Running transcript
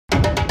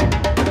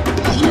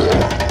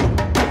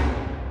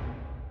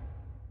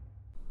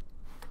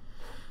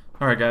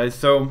Alright guys,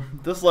 so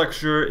this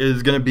lecture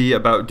is going to be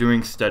about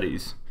doing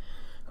studies.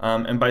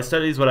 And by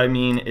studies what I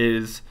mean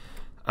is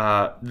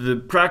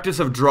the practice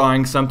of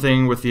drawing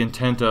something with the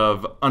intent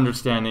of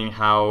understanding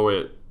how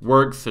it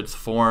works, its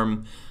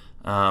form,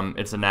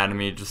 its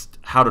anatomy, just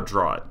how to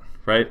draw it,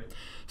 right?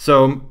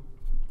 So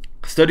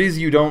studies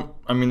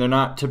they're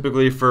not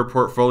typically for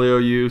portfolio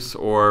use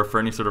or for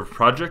any sort of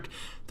project.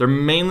 They're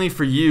mainly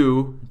for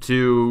you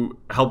to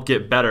help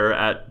get better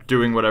at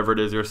doing whatever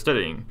it is you're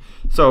studying.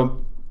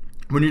 So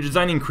when you're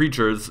designing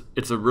creatures,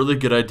 it's a really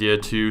good idea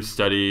to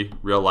study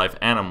real-life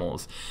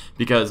animals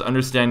because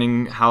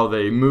understanding how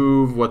they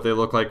move, what they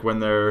look like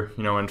when they're,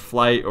 in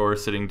flight or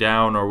sitting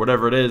down or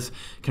whatever it is,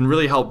 can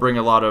really help bring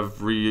a lot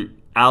of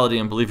reality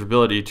and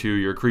believability to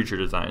your creature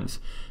designs.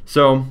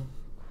 So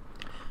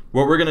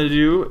what we're going to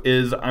do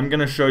is I'm going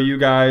to show you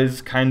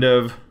guys kind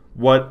of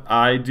what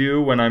I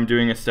do when I'm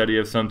doing a study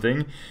of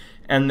something,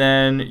 and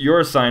then your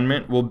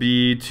assignment will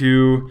be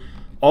to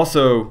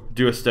also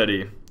do a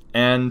study.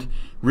 And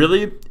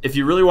really, if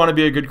you really want to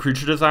be a good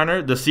creature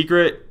designer, the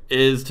secret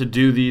is to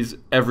do these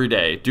every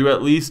day. Do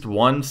at least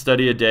one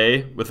study a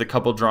day with a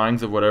couple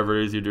drawings of whatever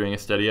it is you're doing a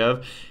study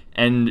of,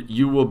 and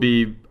you will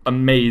be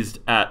amazed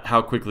at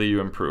how quickly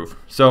you improve.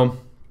 So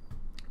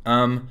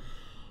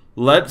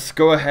let's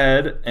go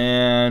ahead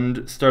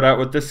and start out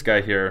with this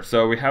guy here.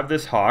 So we have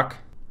this hawk,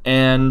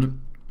 and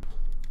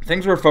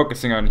things we're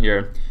focusing on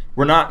here,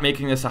 we're not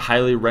making this a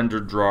highly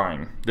rendered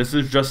drawing. This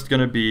is just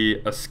going to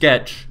be a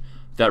sketch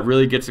that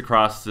really gets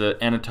across the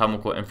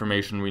anatomical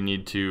information we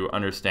need to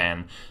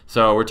understand.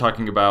 So we're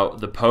talking about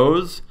the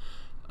pose,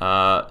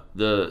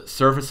 the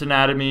surface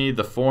anatomy,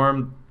 the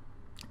form,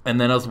 and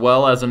then as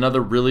well as another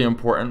really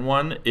important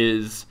one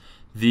is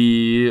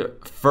the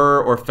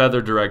fur or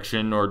feather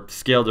direction or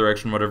scale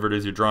direction, whatever it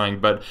is you're drawing.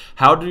 But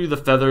how do the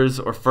feathers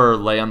or fur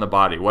lay on the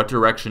body? What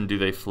direction do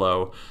they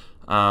flow?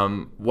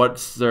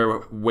 What's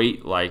their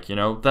weight like?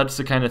 That's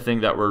the kind of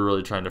thing that we're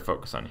really trying to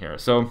focus on here.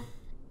 So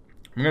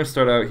I'm going to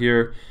start out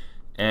here,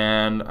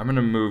 and I'm going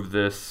to move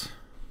this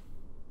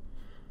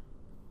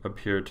up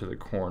here to the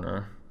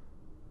corner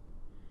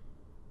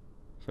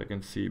so I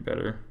can see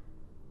better.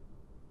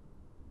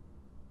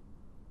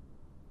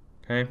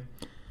 Okay.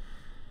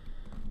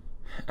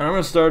 And I'm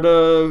just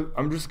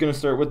going to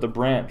start with the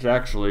branch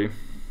actually.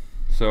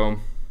 So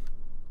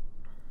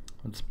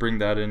let's bring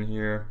that in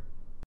here.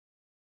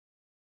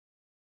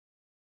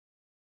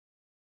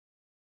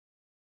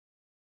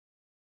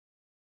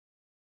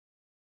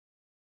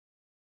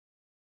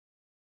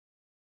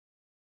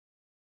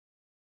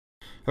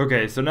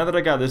 Okay, so now that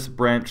I got this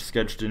branch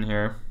sketched in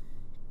here,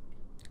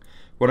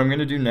 what I'm going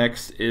to do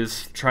next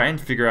is try and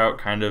figure out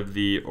kind of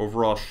the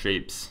overall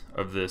shapes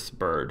of this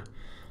bird.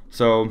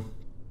 So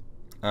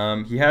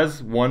he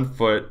has one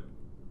foot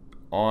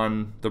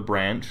on the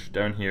branch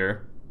down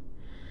here,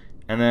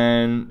 and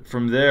then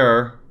from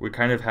there we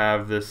kind of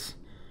have this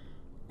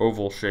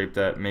oval shape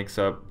that makes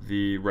up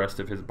the rest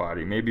of his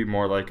body, maybe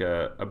more like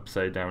a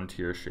upside down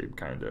tear shape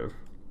kind of.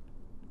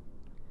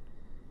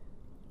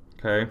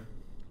 Okay.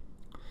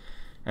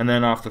 And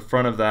then off the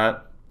front of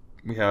that,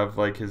 we have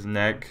like his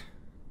neck,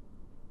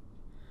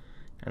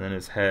 and then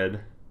his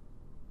head.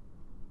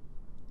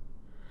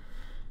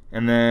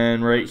 And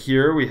then right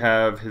here we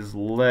have his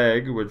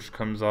leg, which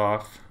comes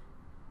off,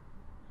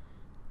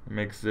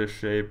 makes this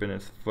shape, and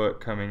his foot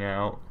coming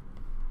out.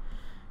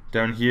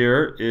 Down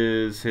here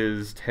is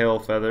his tail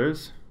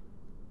feathers.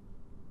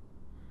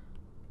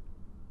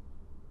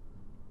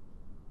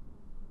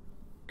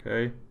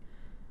 Okay.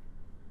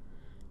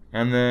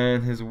 And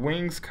then his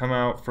wings come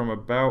out from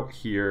about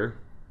here.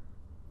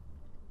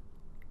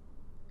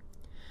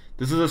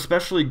 This is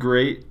especially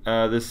great,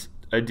 this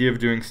idea of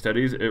doing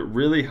studies. It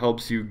really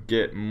helps you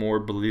get more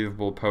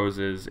believable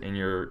poses in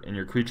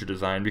your creature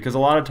design, because a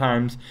lot of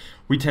times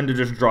we tend to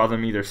just draw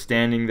them either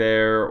standing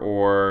there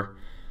or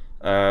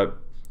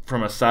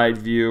from a side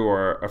view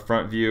or a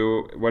front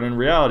view, when in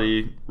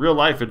reality, real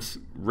life, it's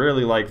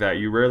rarely like that.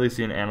 You rarely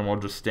see an animal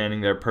just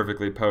standing there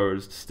perfectly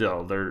posed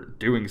still. They're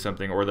doing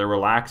something or they're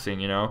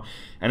relaxing, And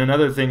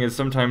another thing is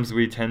sometimes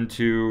we tend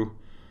to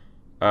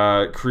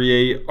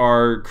create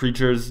our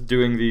creatures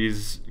doing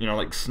these,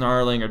 like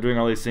snarling or doing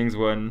all these things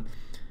when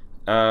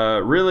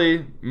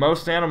really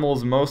most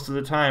animals most of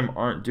the time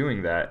aren't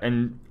doing that.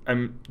 And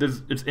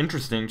it's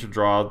interesting to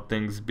draw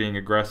things being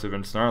aggressive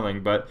and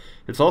snarling, but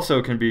it's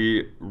also can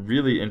be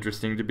really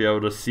interesting to be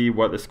able to see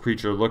what this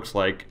creature looks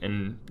like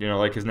in,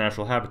 like his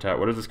natural habitat.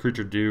 What does this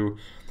creature do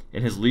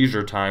in his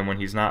leisure time when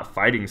he's not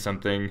fighting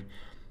something?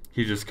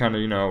 He's just kind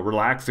of,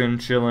 relaxing,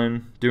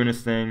 chilling, doing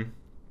his thing.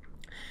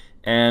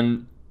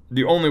 And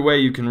the only way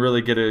you can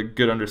really get a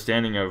good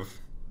understanding of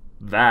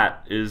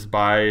that is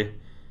by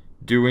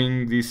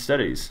doing these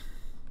studies,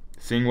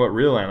 seeing what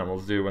real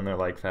animals do when they're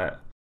like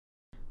that.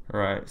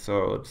 Alright,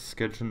 so let's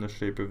sketch in the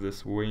shape of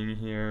this wing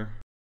here.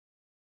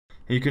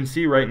 And you can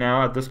see right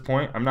now at this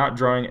point, I'm not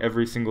drawing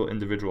every single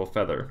individual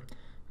feather.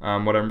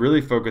 What I'm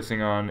really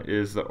focusing on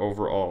is the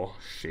overall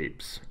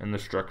shapes and the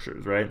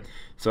structures, right?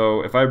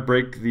 So if I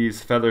break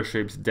these feather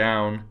shapes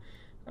down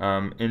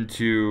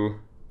into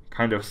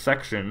kind of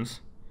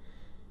sections,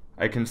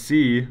 I can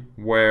see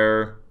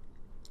where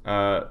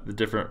the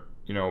different,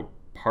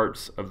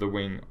 parts of the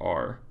wing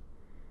are.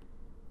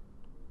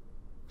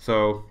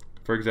 So,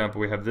 for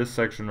example, we have this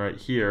section right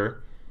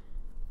here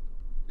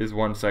is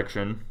one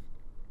section.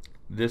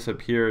 This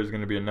up here is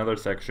going to be another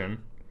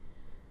section.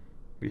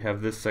 We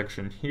have this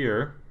section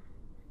here,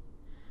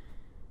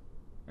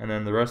 and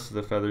then the rest of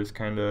the feathers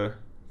kind of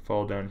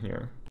fall down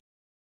here.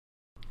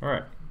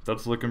 Alright,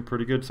 that's looking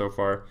pretty good so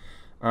far.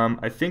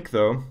 I think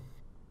though,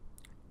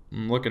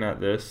 I'm looking at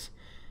this,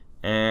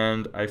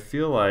 and I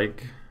feel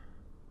like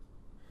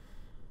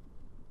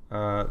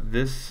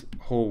this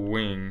whole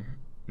wing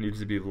needs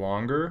to be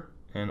longer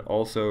and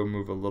also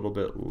move a little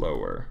bit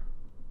lower.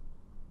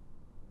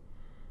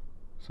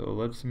 So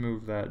let's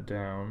move that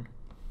down,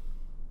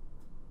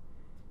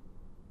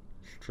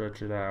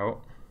 stretch it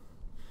out,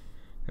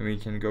 and we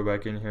can go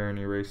back in here and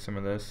erase some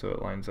of this so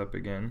it lines up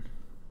again.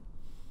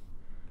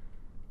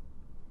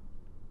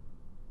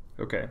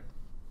 Okay,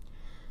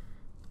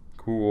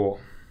 cool.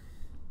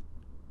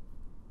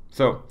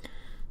 So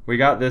we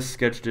got this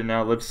sketched in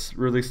now. Let's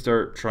really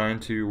start trying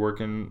to work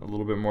in a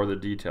little bit more of the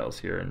details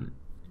here and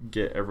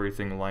get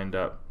everything lined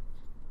up.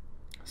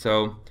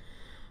 So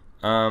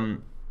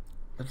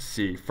let's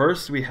see.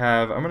 First we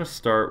have, I'm going to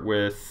start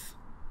with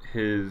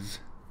his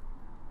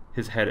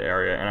head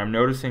area, and I'm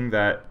noticing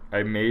that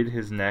I made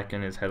his neck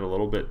and his head a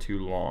little bit too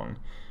long,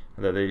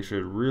 that they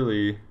should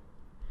really,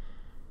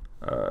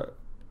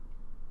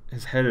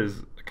 his head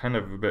is kind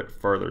of a bit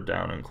further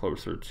down and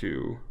closer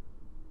to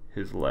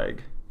his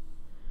leg.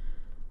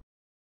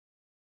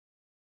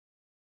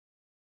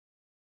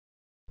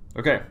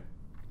 Okay,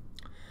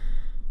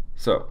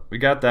 so we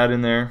got that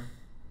in there.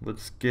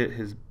 Let's get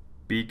his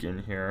beak in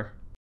here.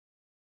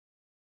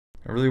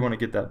 I really want to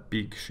get that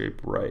beak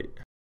shape right.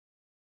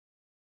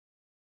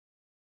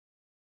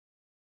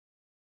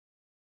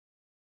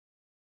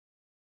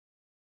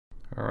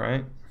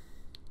 Alright,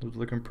 it's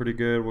looking pretty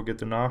good. We'll get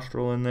the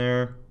nostril in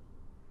there.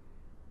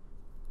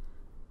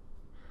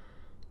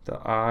 The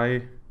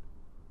eye.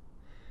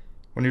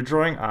 When you're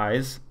drawing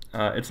eyes,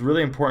 it's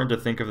really important to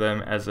think of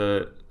them as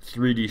a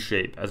 3D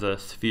shape, as a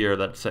sphere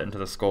that's set into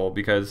the skull,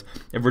 because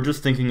if we're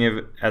just thinking of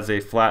it as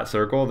a flat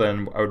circle,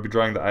 then I would be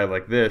drawing the eye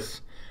like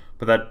this,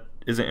 but that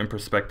isn't in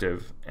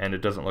perspective and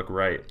it doesn't look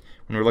right.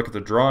 When we look at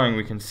the drawing,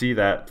 we can see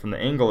that from the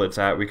angle it's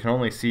at, we can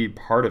only see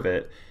part of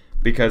it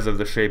because of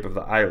the shape of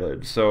the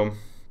eyelid. So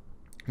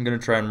I'm going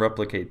to try and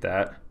replicate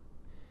that,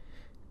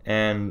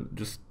 and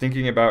just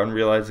thinking about and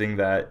realizing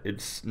that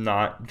it's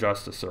not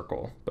just a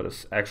circle, but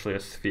it's actually a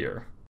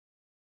sphere.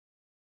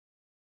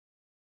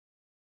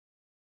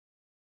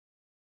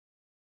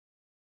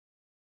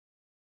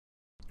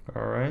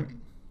 Alright,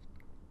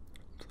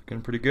 it's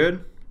looking pretty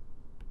good.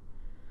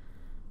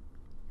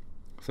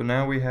 So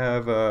now we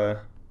have,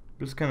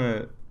 just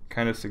kind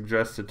of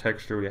suggest the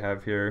texture we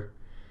have here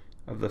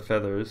of the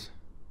feathers.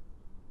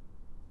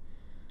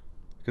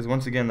 Because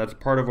once again, that's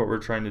part of what we're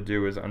trying to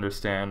do, is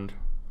understand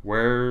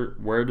where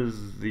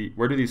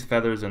do these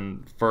feathers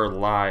and fur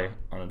lie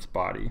on its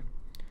body.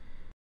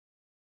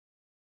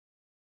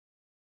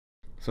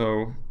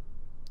 So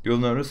you'll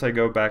notice I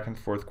go back and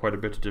forth quite a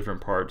bit to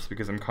different parts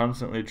because I'm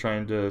constantly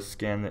trying to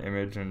scan the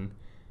image and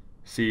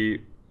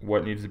see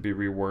what needs to be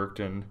reworked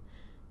and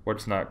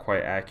what's not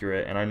quite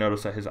accurate. And I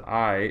notice that his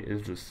eye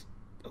is just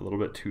a little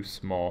bit too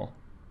small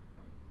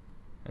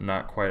and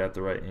not quite at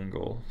the right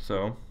angle. So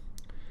I'm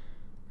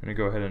going to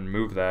go ahead and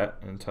move that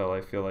until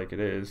I feel like it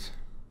is.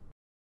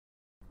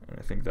 And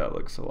I think that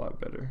looks a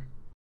lot better.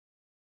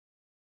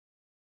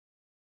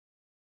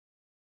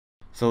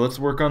 So let's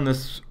work on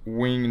this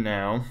wing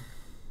now.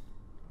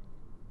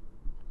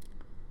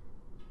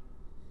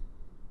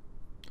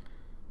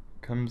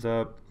 Comes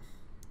up.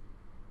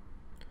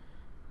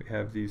 We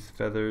have these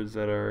feathers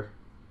that are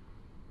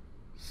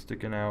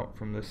sticking out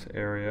from this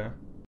area.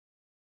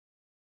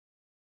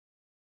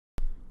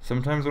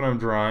 Sometimes when I'm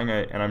drawing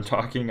and I'm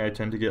talking, I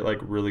tend to get like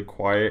really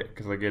quiet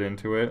because I get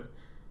into it.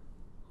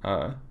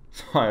 So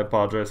I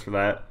apologize for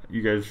that.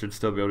 You guys should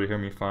still be able to hear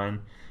me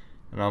fine,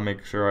 and I'll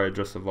make sure I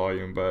adjust the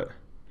volume, but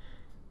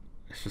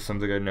it's just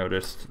something I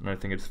noticed, and I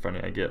think it's funny.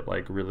 I get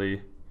like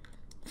really,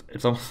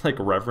 it's almost like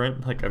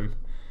reverent, like I'm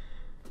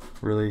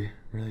really,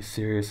 really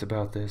serious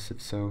about this.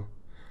 It's so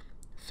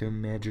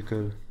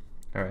magical.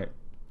 Alright.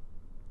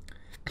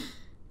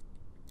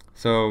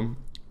 So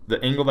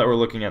the angle that we're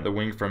looking at the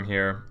wing from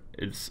here,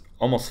 it's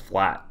almost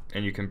flat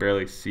and you can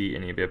barely see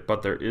any of it,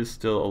 but there is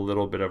still a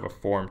little bit of a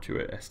form to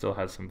it. It still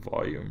has some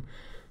volume.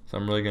 So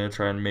I'm really going to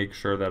try and make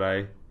sure that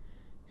I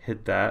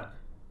hit that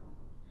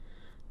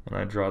when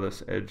I draw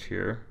this edge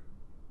here.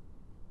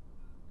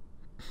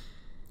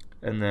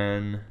 And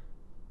then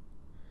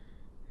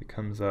it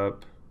comes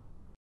up.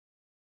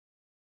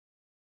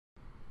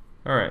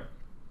 Alright.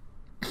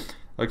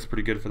 Looks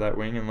pretty good for that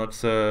wing, and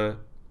let's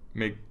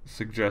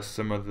suggest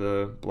some of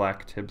the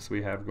black tips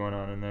we have going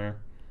on in there.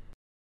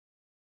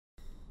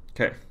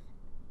 Okay,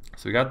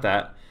 so we got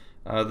that.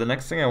 The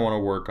next thing I want to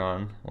work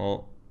on,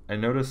 well, I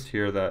noticed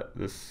here that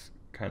this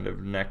kind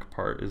of neck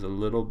part is a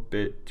little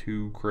bit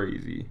too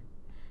crazy.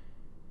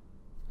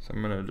 So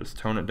I'm gonna just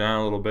tone it down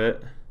a little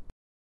bit.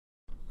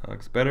 That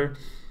looks better.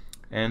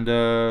 And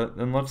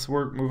then let's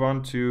move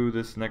on to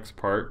this next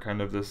part,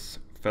 kind of this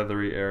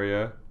feathery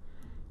area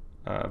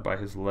by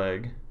his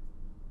leg.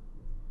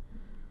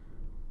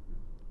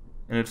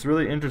 And it's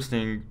really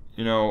interesting,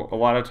 you know, a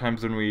lot of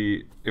times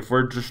if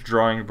we're just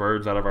drawing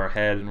birds out of our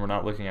head and we're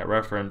not looking at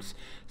reference,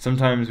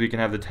 sometimes we can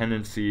have the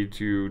tendency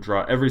to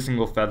draw every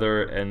single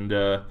feather,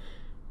 and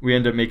we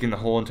end up making the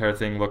whole entire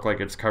thing look like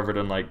it's covered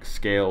in like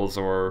scales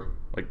or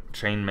like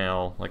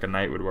chainmail, like a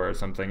knight would wear or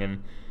something.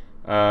 And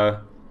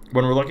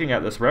when we're looking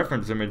at this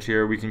reference image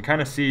here, we can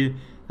kind of see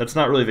that's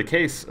not really the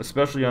case,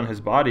 especially on his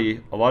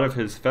body. A lot of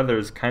his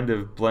feathers kind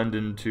of blend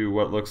into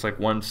what looks like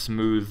one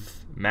smooth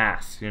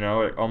mass, you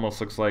know, it almost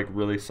looks like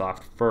really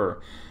soft fur.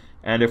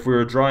 And if we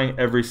were drawing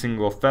every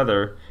single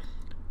feather,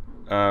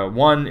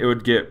 one, it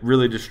would get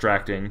really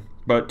distracting,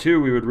 but two,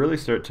 we would really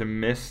start to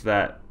miss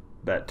that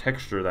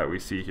texture that we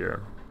see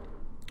here,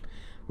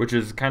 which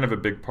is kind of a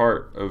big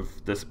part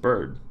of this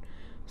bird.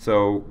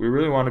 So we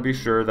really want to be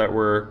sure that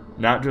we're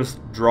not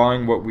just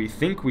drawing what we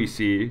think we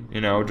see,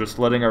 you know, just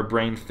letting our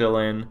brain fill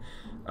in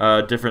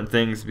different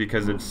things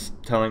because it's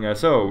telling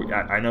us, oh,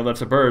 I know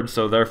that's a bird,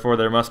 so therefore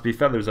there must be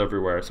feathers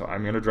everywhere, so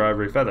I'm going to draw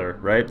every feather,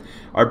 right?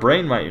 Our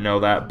brain might know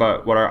that,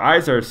 but what our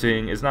eyes are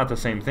seeing is not the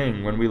same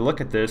thing. When we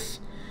look at this,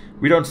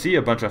 we don't see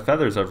a bunch of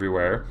feathers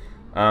everywhere.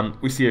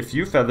 We see a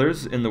few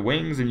feathers in the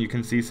wings, and you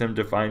can see some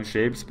defined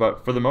shapes,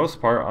 but for the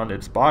most part on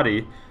its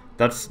body,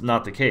 that's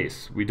not the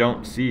case. We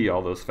don't see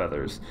all those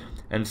feathers.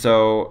 And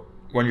so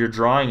when you're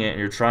drawing it and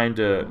you're trying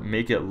to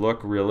make it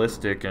look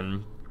realistic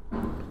and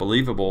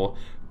believable,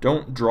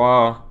 don't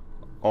draw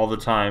all the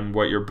time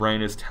what your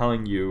brain is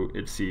telling you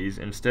it sees.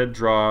 Instead,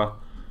 draw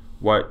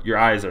what your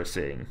eyes are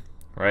seeing,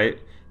 right?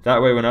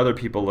 That way when other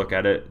people look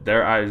at it,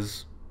 their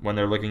eyes, when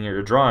they're looking at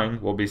your drawing,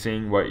 will be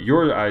seeing what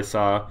your eyes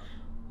saw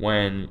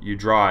when you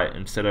draw it,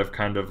 instead of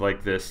kind of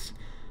like this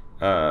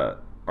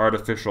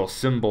artificial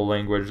symbol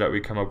language that we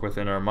come up with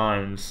in our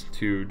minds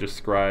to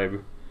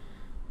describe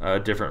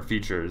different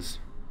features.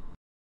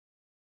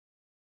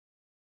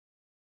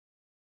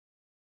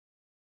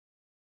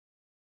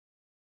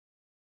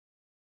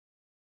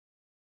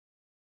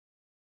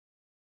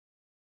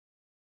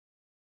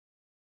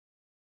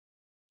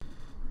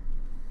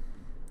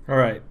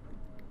 Alright,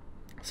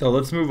 so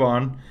let's move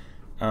on.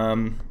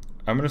 I'm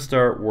going to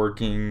start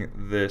working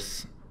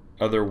this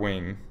other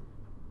wing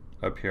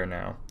up here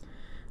now.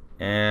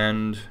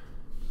 And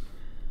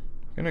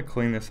I'm going to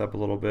clean this up a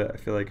little bit. I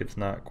feel like it's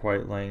not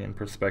quite laying in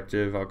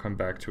perspective. I'll come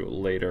back to it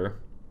later.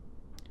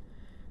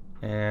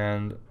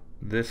 And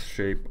this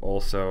shape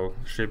also,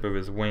 shape of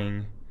his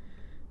wing,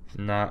 is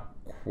not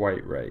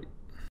quite right.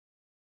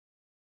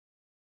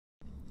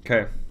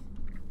 Okay,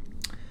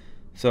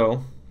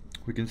 so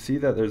we can see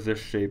that there's this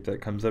shape that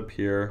comes up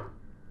here,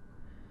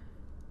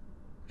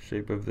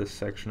 shape of this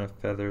section of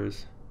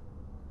feathers,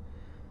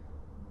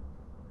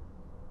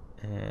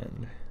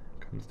 and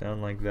comes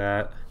down like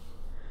that.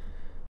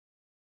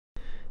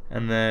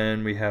 And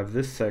then we have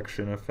this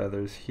section of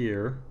feathers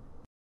here.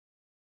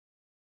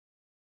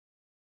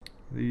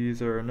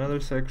 These are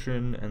another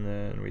section, and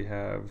then we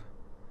have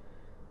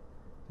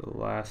the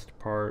last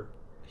part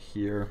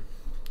here.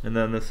 And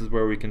then this is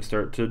where we can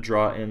start to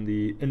draw in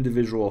the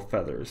individual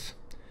feathers.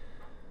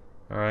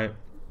 Alright,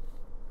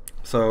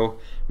 so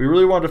we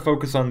really want to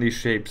focus on these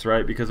shapes,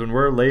 right? Because when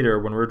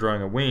we're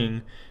drawing a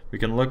wing, we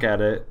can look at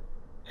it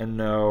and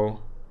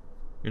know,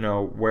 you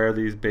know, where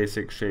these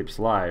basic shapes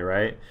lie,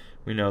 right?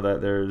 We know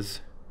that there's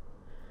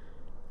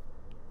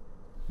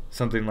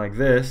something like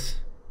this.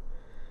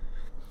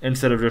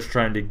 Instead of just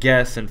trying to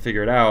guess and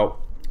figure it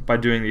out, by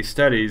doing these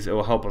studies, it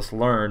will help us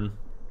learn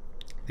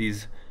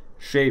these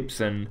shapes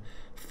and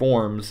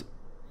forms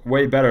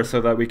way better,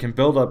 so that we can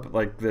build up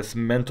like this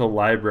mental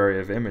library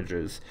of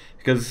images.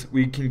 Because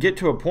we can get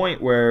to a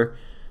point where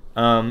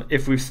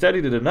if we've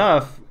studied it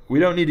enough, we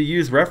don't need to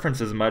use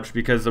references much,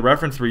 because the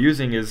reference we're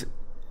using is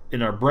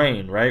in our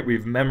brain, right?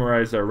 We've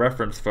memorized our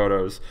reference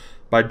photos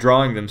by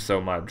drawing them so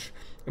much,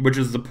 which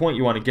is the point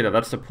you want to get at.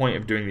 That's the point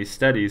of doing these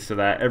studies, so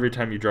that every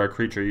time you draw a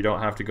creature, you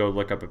don't have to go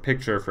look up a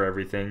picture for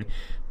everything,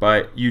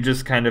 but you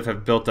just kind of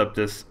have built up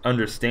this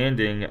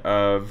understanding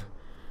of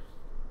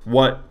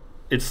what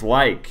it's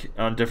like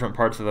on different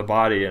parts of the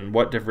body and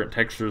what different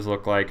textures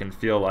look like and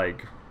feel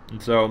like.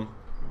 And so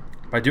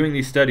by doing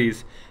these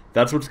studies,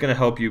 that's what's going to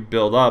help you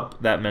build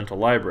up that mental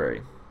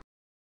library.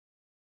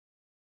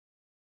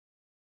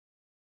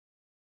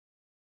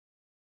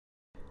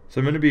 So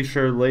I'm going to be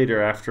sure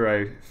later, after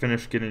I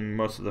finish getting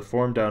most of the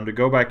form down, to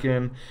go back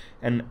in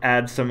and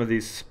add some of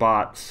these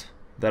spots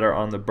that are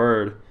on the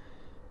bird.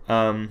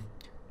 And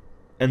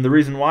the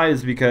reason why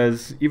is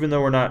because even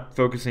though we're not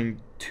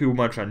focusing too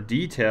much on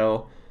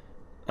detail,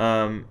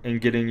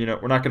 and getting, you know,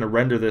 we're not going to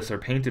render this or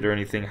paint it or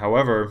anything.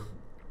 However,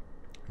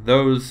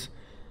 those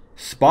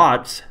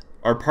spots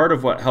are part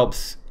of what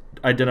helps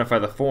identify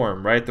the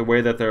form, right? The way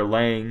that they're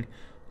laying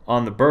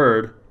on the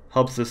bird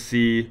helps us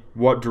see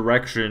what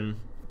direction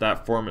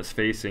that form is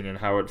facing and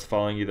how it's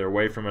falling either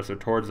away from us or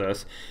towards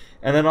us.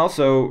 And then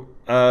also,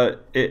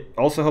 it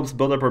also helps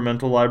build up our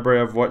mental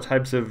library of what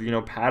types of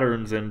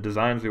patterns and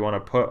designs we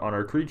want to put on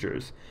our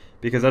creatures,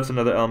 because that's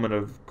another element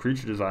of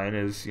creature design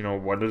is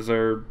what does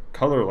their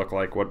color look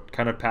like, what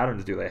kind of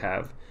patterns do they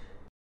have.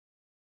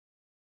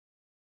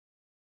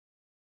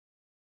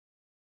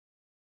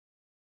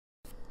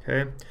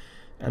 Okay,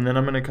 and then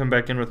I'm going to come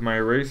back in with my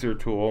eraser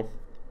tool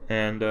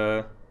and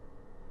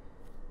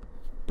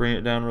bring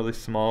it down really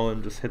small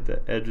and just hit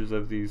the edges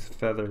of these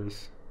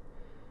feathers,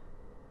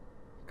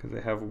 because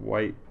they have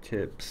white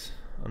tips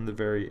on the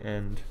very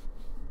end.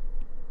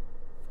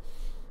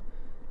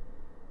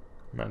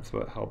 And that's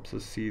what helps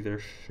us see their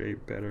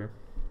shape better.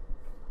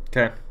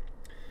 Okay.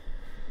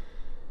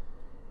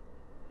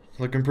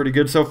 Looking pretty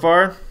good so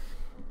far.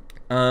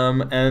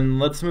 And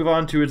let's move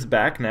on to its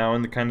back now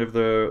and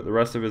the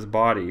rest of his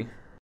body.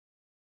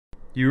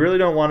 You really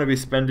don't want to be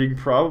spending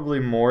probably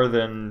more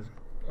than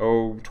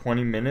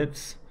 20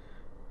 minutes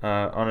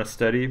on a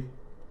study.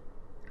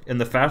 And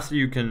the faster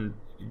you can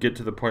get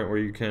to the point where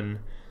you can,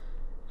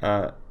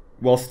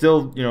 while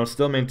still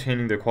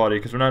maintaining the quality,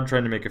 because we're not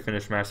trying to make a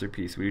finished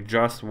masterpiece. We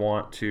just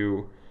want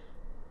to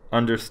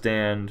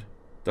understand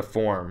the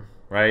form,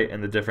 right,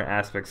 and the different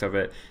aspects of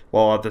it,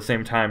 while at the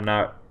same time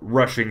not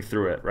rushing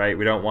through it, right?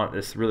 We don't want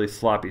this really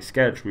sloppy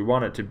sketch. We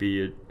want it to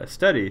be a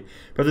study,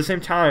 but at the same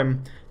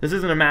time, this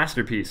isn't a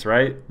masterpiece,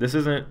 right? This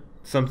isn't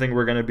something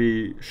we're going to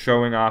be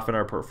showing off in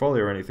our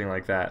portfolio or anything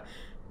like that.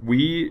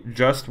 We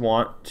just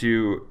want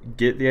to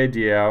get the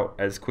idea out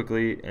as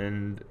quickly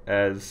and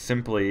as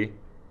simply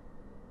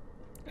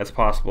as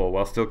possible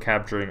while still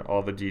capturing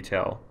all the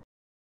detail.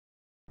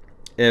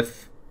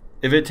 If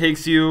it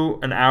takes you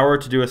an hour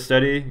to do a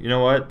study, you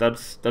know what?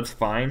 That's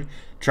fine.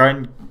 Try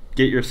and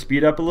get your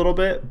speed up a little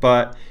bit,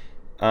 but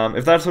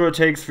if that's what it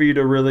takes for you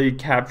to really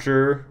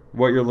capture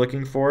what you're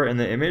looking for in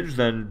the image,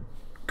 then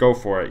go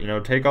for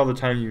it. Take all the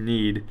time you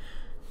need.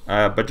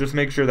 But just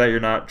make sure that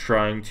you're not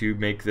trying to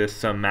make this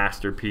some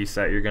masterpiece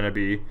that you're going to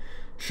be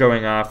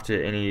showing off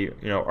to any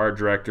art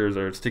directors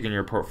or stick in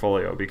your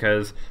portfolio,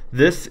 because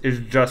this is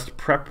just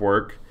prep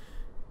work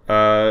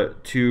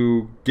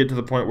to get to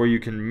the point where you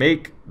can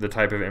make the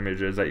type of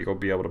images that you'll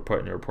be able to put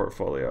in your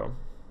portfolio.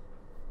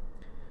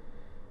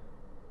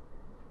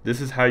 This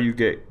is how you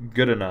get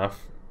good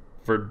enough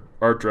for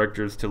art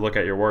directors to look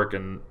at your work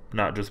and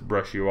not just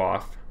brush you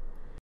off.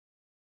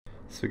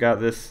 So we got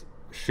this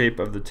shape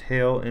of the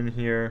tail in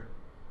here,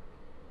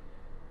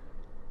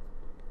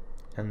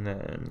 and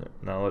then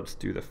now let's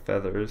do the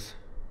feathers.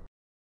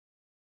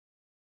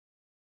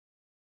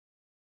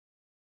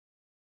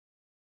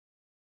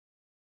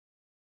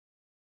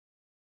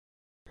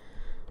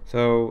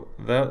 So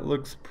that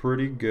looks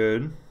pretty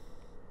good,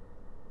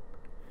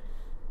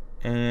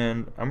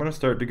 and I'm gonna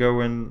start to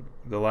go in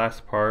the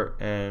last part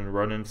and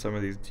run in some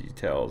of these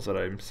details that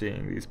I'm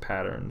seeing, these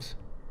patterns.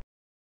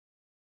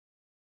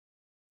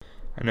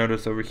 I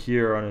notice over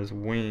here on his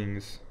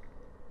wings,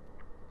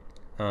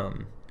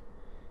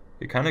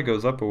 it kind of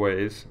goes up a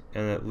ways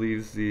and it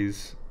leaves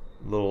these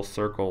little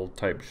circle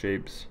type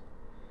shapes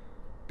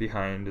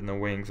behind in the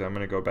wings. I'm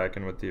going to go back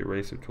in with the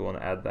eraser tool and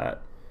add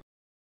that.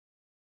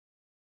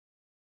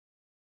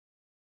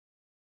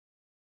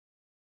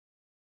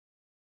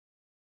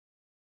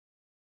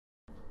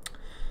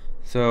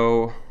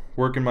 So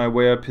working my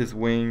way up his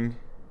wing,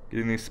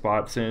 getting these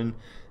spots in,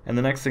 and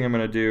the next thing I'm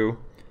going to do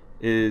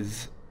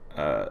is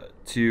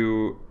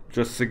to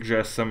just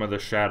suggest some of the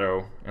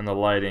shadow and the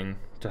lighting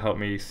to help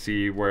me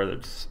see where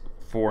its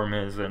form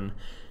is and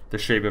the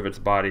shape of its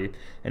body.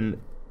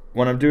 And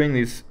when I'm doing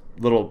these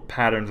little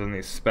patterns and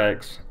these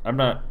specks, I'm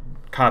not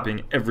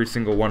copying every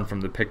single one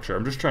from the picture.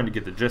 I'm just trying to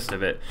get the gist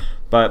of it.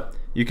 But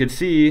you can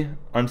see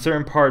on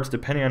certain parts,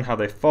 depending on how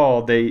they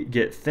fall, they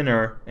get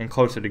thinner and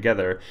closer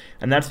together.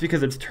 And that's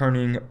because it's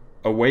turning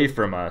away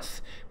from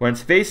us. When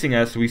it's facing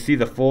us, we see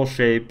the full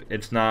shape.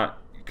 It's not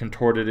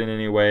contorted in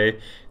any way.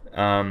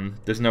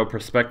 There's no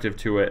perspective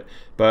to it.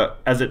 But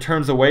as it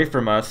turns away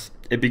from us,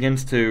 it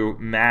begins to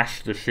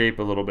mash the shape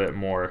a little bit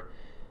more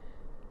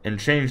and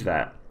change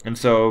that. And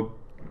so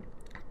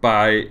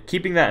by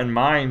keeping that in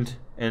mind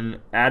and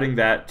adding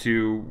that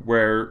to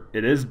where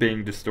it is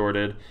being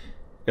distorted,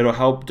 it'll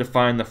help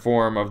define the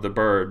form of the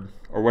bird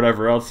or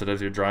whatever else it is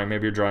you're drawing.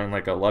 Maybe you're drawing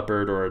like a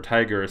leopard or a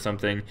tiger or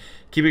something.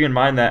 Keeping in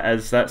mind that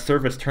as that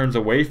surface turns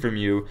away from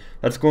you,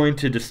 that's going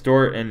to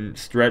distort and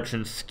stretch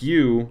and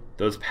skew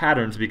those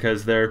patterns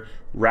because they're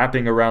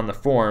wrapping around the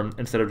form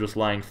instead of just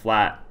lying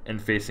flat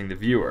and facing the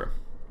viewer.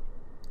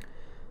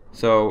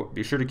 So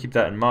be sure to keep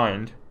that in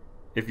mind.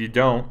 If you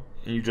don't,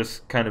 and you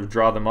just kind of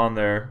draw them on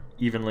there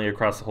evenly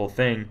across the whole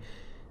thing,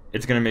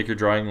 it's going to make your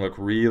drawing look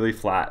really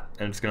flat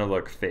and it's going to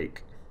look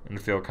fake and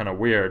feel kind of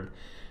weird.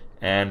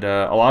 And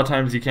a lot of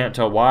times you can't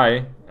tell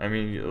why. I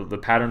mean, the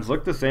patterns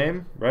look the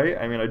same, right?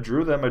 I mean, I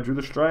drew them, I drew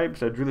the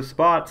stripes, I drew the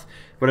spots,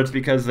 but it's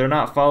because they're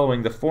not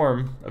following the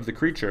form of the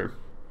creature.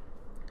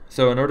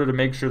 So in order to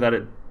make sure that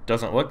it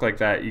doesn't look like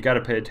that, you got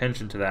to pay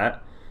attention to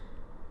that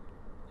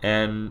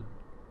and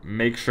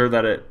make sure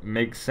that it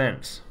makes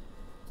sense.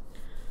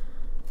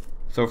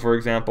 So for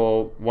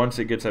example, once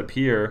it gets up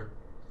here,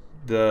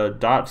 the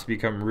dots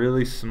become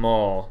really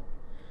small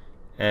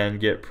and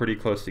get pretty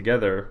close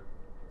together.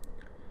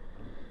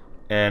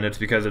 And it's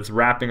because it's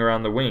wrapping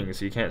around the wing,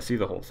 so you can't see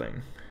the whole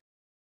thing.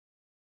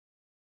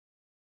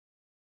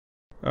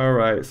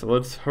 Alright, so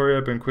let's hurry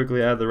up and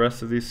quickly add the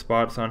rest of these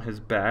spots on his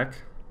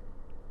back,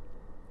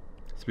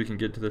 so we can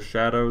get to the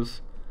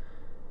shadows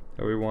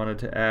that we wanted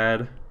to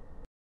add.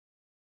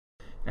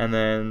 And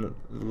then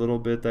the little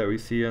bit that we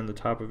see on the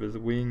top of his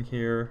wing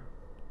here.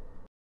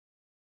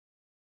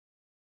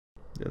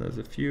 Then there's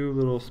a few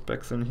little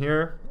specks in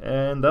here,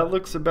 and that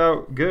looks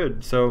about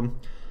good. So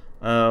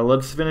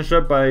let's finish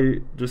up by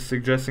just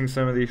suggesting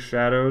some of these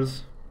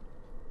shadows.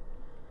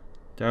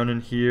 Down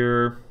in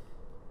here,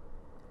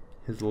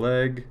 his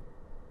leg.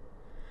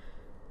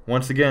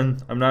 Once again,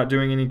 I'm not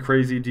doing any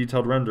crazy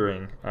detailed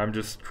rendering. I'm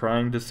just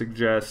trying to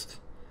suggest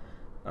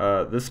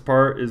this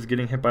part is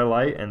getting hit by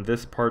light and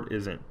this part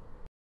isn't.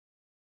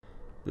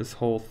 This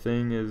whole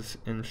thing is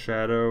in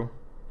shadow.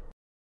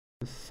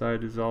 This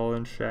side is all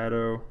in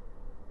shadow.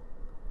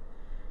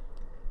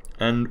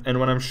 And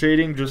when I'm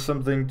shading, just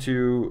something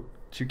to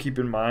keep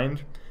in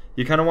mind.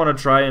 You kind of want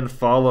to try and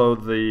follow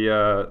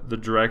the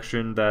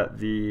direction that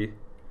the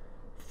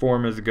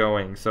form is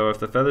going. So if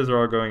the feathers are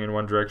all going in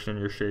one direction,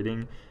 you're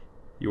shading,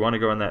 you want to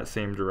go in that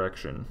same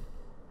direction.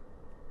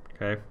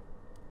 Okay.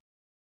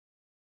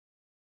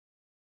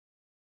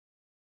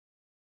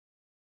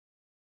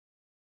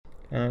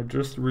 And I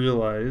just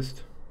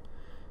realized,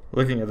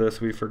 looking at this,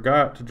 we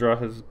forgot to draw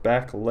his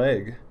back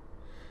leg.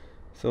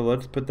 So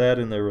let's put that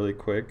in there really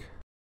quick.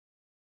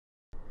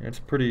 And it's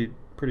pretty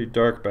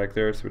dark back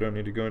there, so we don't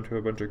need to go into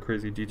a bunch of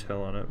crazy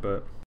detail on it,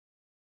 but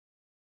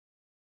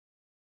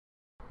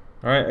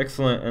alright,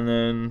 excellent. And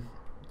then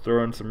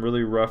throw in some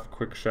really rough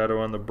quick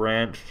shadow on the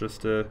branch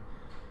just to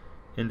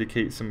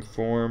indicate some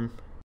form.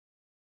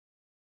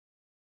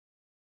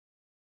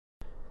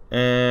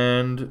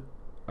 And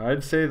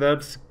I'd say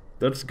that's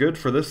good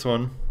for this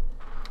one.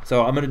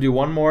 So I'm going to do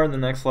one more in the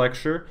next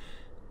lecture,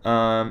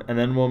 and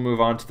then we'll move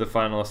on to the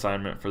final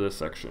assignment for this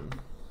section.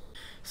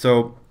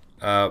 So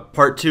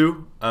part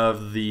 2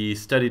 of the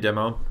study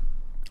demo,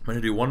 I'm going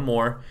to do one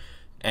more,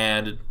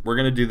 and we're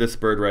going to do this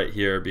bird right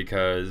here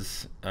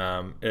because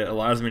it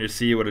allows me to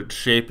see what its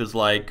shape is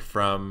like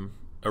from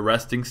a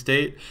resting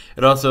state.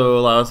 It also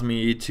allows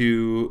me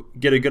to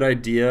get a good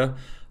idea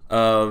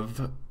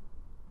of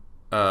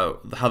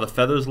how the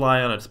feathers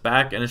lie on its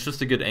back, and it's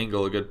just a good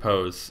angle, a good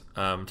pose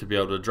to be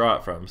able to draw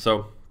it from.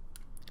 So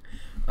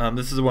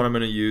this is what I'm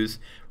going to use.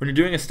 When you're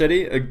doing a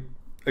study,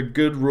 a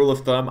good rule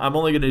of thumb, I'm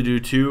only going to do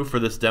 2 for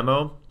this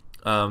demo,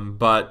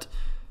 but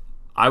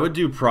I would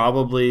do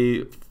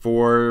probably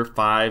 4,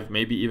 5,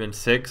 maybe even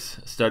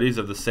 6 studies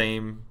of the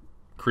same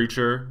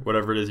creature,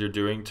 whatever it is you're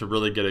doing, to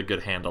really get a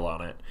good handle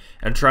on it.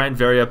 And try and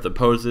vary up the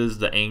poses,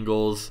 the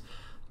angles,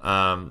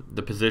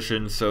 the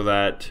positions, so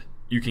that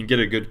you can get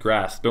a good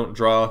grasp. Don't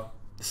draw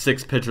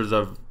 6 pictures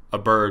of a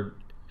bird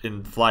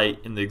in flight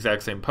in the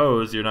exact same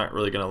pose. You're not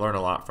really going to learn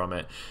a lot from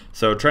it.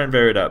 So try and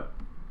vary it up.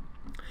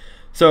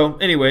 So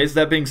anyways,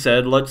 that being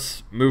said,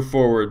 let's move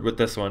forward with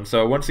this one.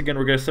 So once again,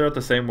 we're going to start out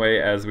the same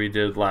way as we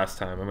did last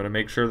time. I'm going to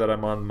make sure that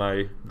I'm on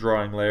my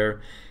drawing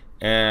layer,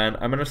 and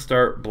I'm going to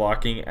start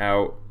blocking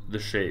out the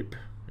shape.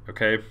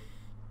 Okay?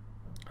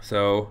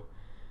 So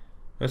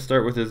let's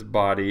start with his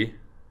body,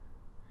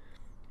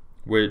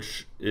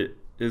 which it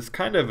is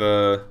kind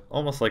of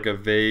almost like a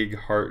vague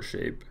heart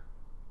shape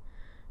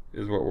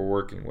is what we're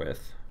working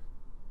with.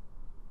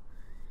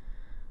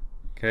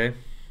 Okay?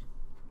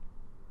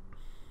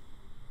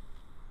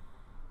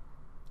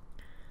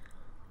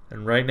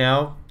 And right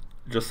now,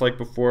 just like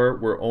before,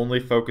 we're only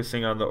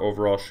focusing on the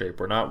overall shape.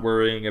 We're not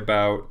worrying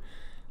about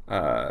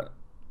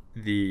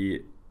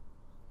the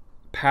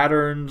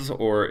patterns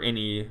or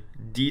any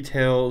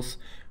details.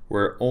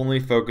 We're only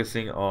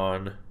focusing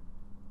on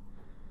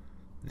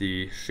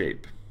the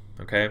shape.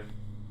 Okay?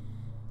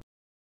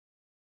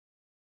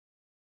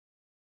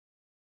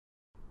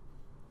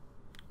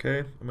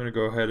 Okay, I'm going to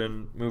go ahead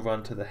and move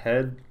on to the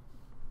head.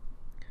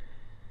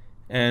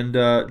 And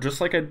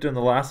just like I did in the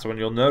last one,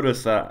 you'll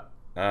notice that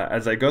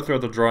as I go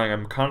throughout the drawing,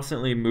 I'm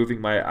constantly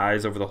moving my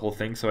eyes over the whole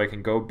thing so I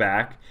can go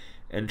back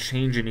and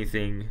change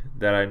anything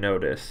that I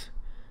notice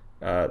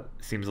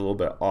seems a little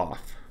bit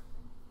off,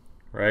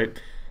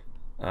 right?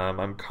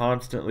 I'm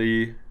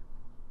constantly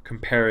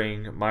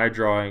comparing my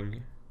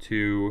drawing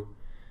to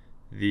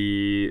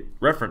the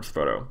reference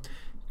photo.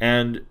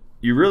 And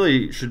you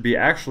really should be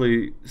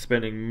actually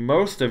spending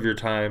most of your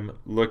time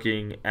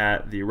looking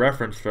at the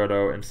reference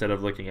photo instead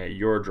of looking at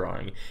your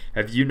drawing.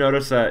 If you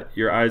notice that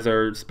your eyes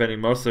are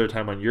spending most of their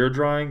time on your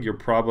drawing, you're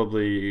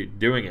probably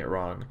doing it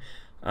wrong.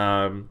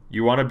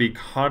 You want to be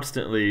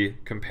constantly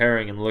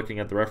comparing and looking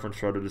at the reference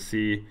photo to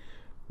see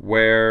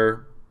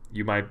where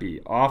you might be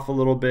off a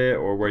little bit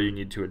or where you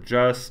need to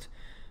adjust.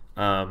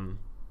 And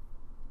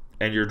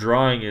your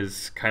drawing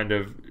is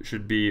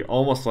should be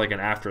almost like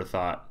an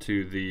afterthought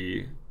to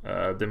the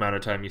amount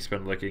of time you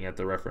spend looking at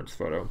the reference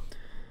photo.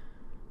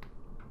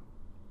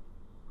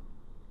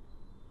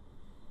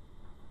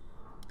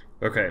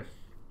 Okay,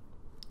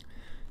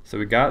 So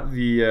we got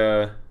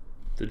the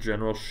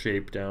general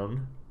shape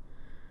down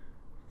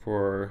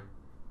for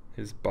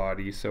his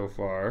body so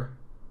far.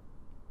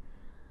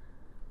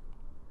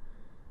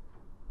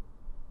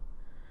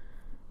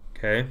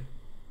 Okay.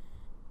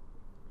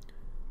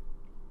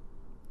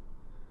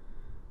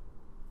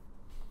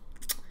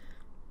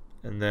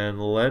 And then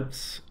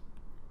let's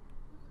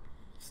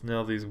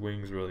nail these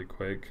wings really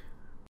quick.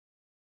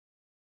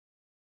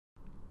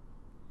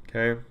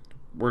 Okay,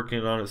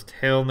 working on his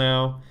tail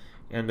now.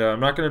 And I'm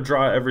not going to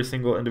draw every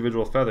single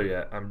individual feather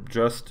yet. I'm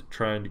just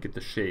trying to get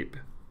the shape,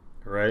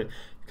 right?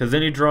 Because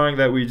any drawing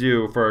that we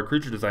do for our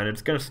creature design,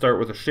 it's going to start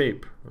with a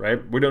shape,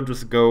 right? We don't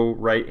just go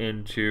right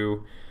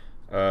into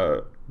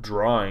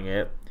drawing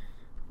it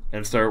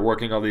and start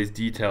working all these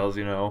details,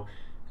 you know.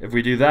 If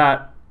we do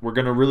that, we're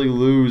going to really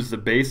lose the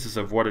basis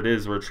of what it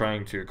is we're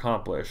trying to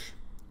accomplish.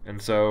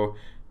 And so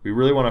we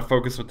really want to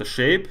focus with the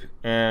shape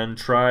and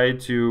try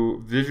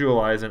to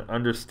visualize and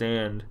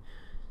understand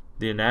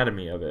the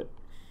anatomy of it.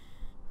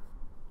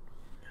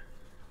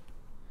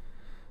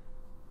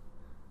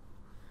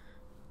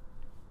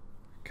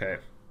 Okay,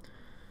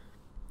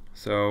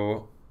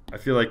 so I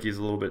feel like he's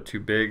a little bit too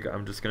big.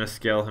 I'm just going to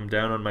scale him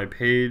down on my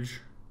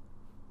page.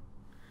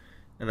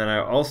 And then I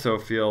also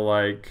feel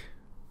like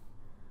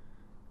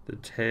the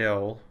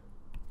tail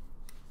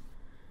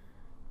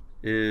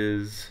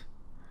is,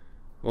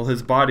 well,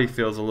 his body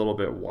feels a little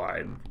bit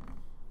wide,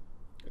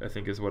 I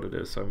think is what it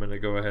is. So I'm going to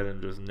go ahead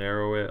and just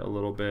narrow it a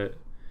little bit.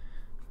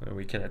 And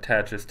we can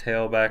attach his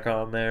tail back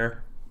on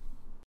there.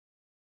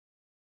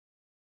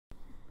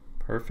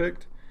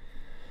 Perfect.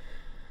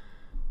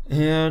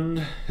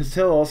 And his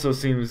tail also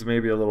seems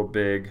maybe a little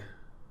big,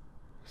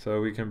 so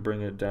we can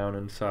bring it down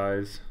in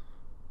size.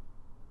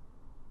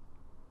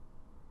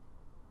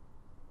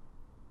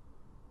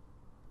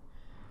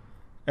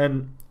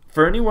 And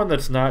for anyone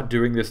that's not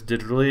doing this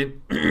digitally,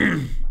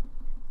 I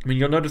mean,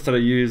 you'll notice that I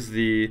use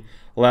the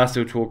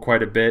lasso tool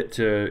quite a bit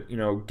to, you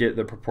know, get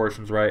the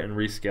proportions right and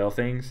rescale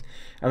things.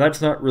 And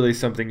that's not really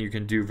something you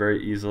can do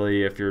very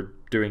easily if you're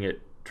doing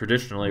it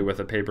traditionally with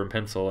a paper and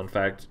pencil. In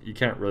fact, you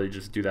can't really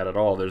just do that at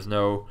all. There's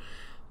no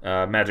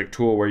magic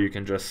tool where you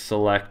can just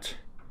select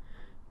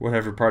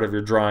whatever part of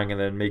your drawing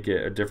and then make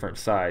it a different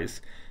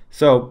size.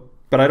 So,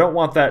 but I don't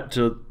want that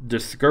to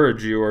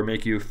discourage you or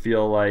make you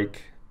feel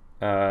like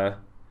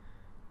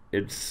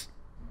it's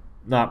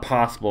not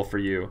possible for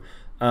you,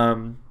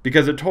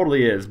 because it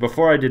totally is.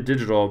 Before I did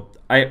digital,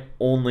 I've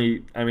only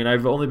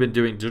been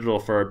doing digital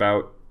for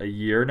about a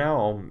year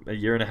now, a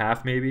year and a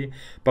half maybe.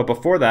 But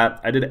before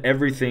that, I did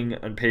everything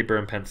on paper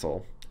and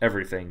pencil,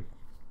 everything.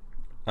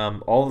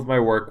 All of my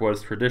work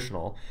was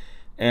traditional,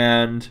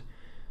 and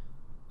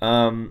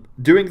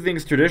doing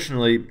things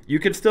traditionally, you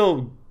can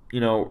still,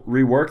 you know,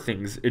 rework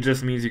things. It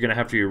just means you're gonna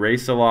have to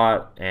erase a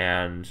lot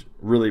and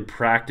really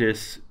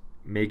practice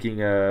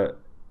making a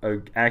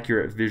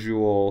accurate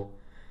visual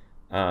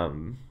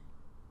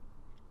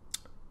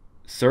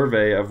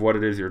survey of what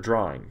it is you're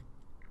drawing.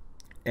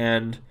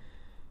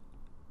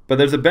 But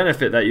there's a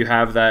benefit that you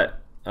have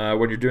that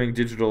when you're doing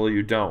digital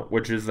you don't,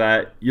 which is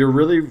that you're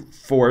really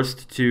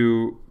forced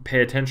to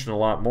pay attention a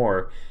lot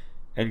more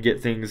and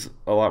get things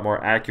a lot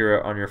more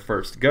accurate on your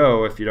first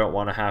go if you don't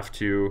want to have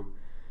to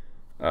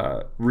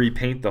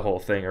repaint the whole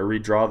thing or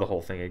redraw the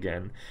whole thing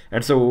again.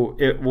 And so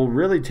it will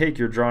really take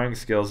your drawing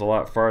skills a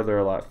lot farther,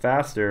 a lot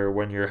faster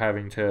when you're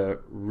having to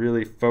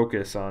really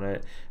focus on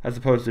it, as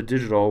opposed to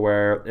digital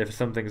where if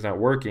something's not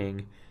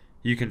working,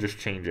 you can just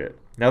change it.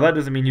 Now that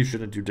doesn't mean you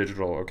shouldn't do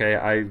digital, okay?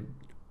 I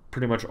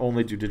pretty much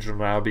only do digital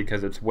now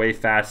because it's way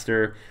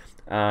faster,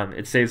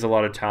 it saves a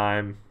lot of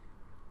time,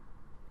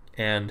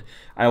 and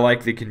I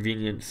like the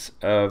convenience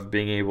of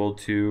being able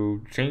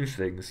to change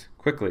things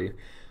quickly.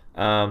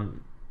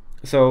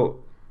 So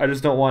I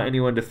just don't want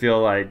anyone to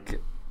feel like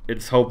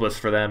it's hopeless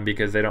for them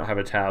because they don't have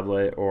a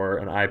tablet or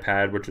an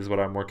iPad, which is what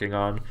I'm working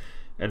on,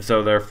 and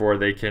so therefore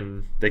they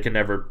can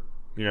never,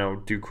 you know,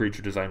 do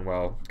creature design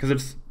well,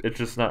 because it's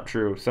just not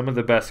true. Some of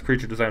the best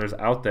creature designers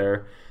out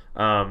there,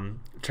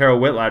 Tara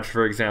Whitlatch,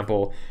 for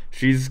example,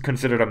 she's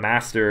considered a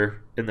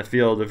master in the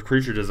field of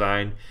creature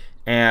design,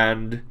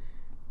 and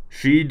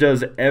she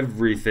does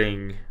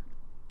everything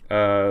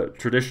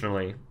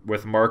traditionally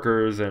with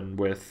markers and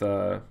with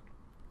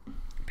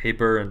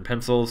paper and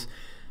pencils,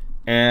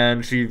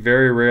 and she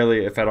very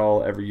rarely, if at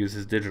all, ever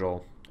uses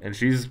digital. And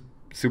she's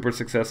super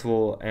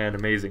successful and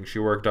amazing. She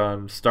worked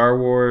on Star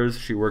Wars,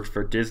 she worked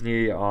for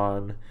Disney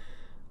on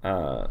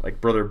like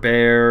Brother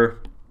Bear,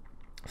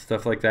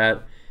 stuff like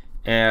that,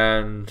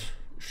 and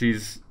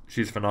she's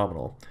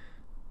phenomenal.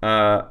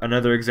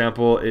 Another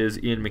example is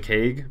Ian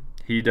McCaig.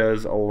 He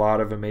does a lot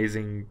of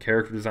amazing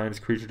character designs,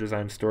 creature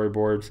designs,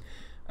 storyboards,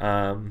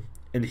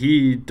 and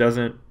he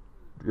doesn't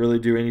really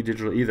do any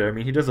digital either. I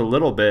mean, he does a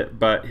little bit,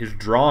 but his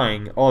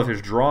drawing, all of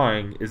his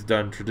drawing is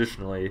done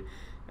traditionally,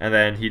 and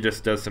then he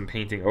just does some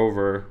painting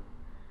over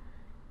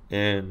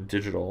in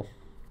digital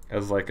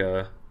as like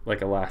a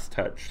last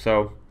touch.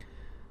 So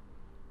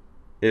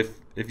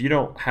if you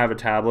don't have a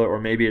tablet,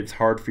 or maybe it's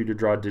hard for you to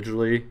draw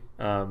digitally,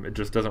 it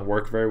just doesn't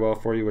work very well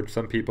for you, which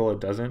some people it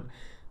doesn't,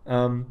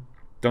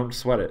 don't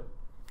sweat it,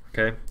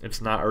 okay? It's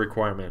not a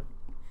requirement.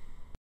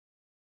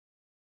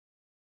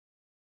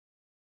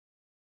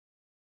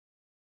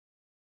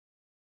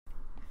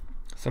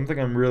 Something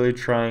I'm really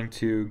trying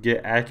to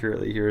get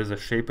accurately here is the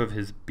shape of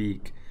his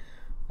beak.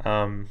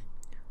 Um,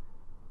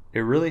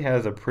 it really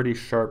has a pretty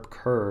sharp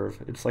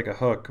curve. It's like a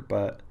hook,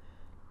 but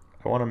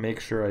I want to make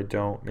sure I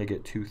don't make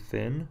it too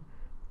thin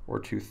or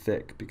too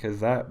thick,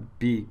 because that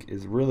beak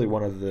is really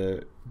one of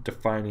the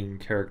defining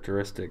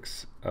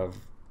characteristics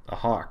of a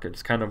hawk.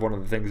 It's kind of one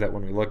of the things that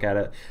when we look at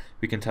it,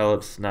 we can tell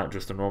it's not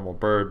just a normal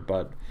bird,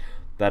 but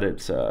that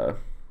it's a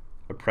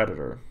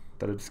predator,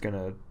 that it's going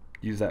to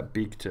use that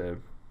beak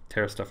to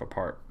tear stuff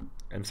apart.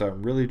 And so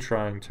I'm really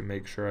trying to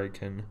make sure I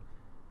can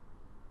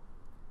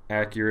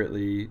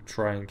accurately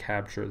try and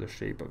capture the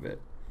shape of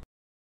it.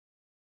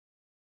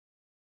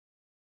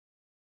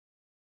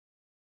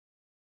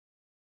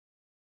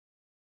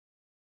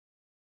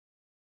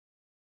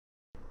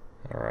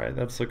 Alright,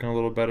 that's looking a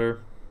little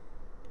better.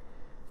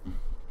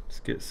 Let's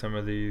get some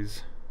of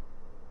these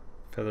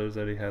feathers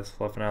that he has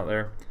fluffing out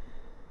there.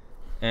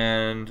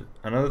 And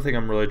another thing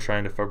I'm really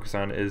trying to focus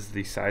on is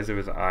the size of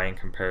his eye in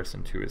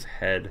comparison to his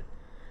head,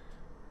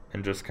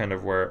 and just kind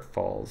of where it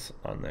falls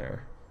on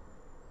there.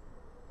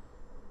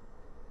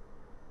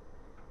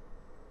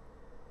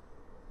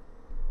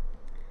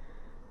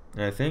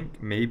 And I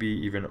think maybe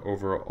even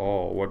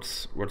overall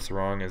what's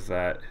wrong is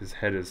that his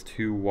head is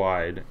too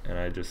wide, and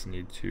I just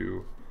need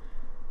to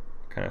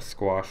kind of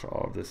squash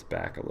all of this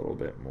back a little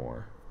bit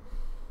more.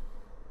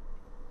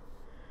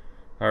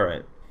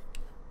 Alright,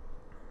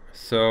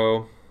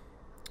 so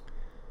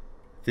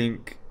I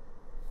think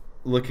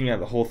looking at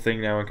the whole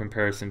thing now in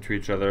comparison to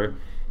each other,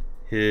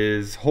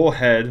 his whole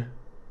head,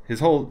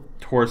 his whole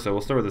torso,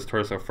 we'll start with his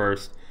torso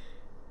first,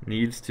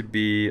 needs to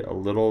be a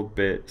little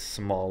bit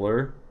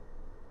smaller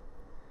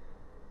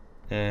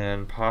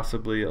and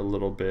possibly a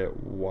little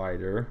bit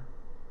wider.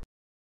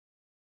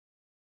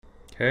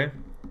 Okay,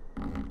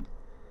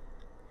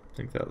 I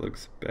think that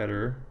looks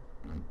better.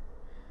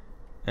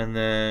 And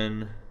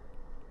then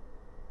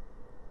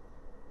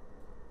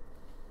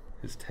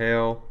his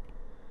tail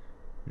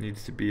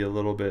needs to be a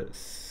little bit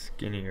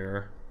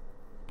skinnier,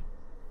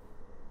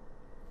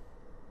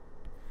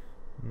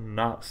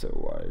 not so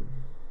wide.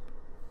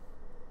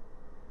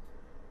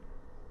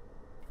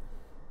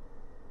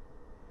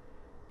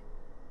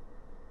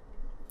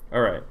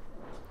 Alright,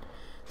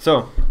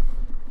 so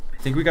I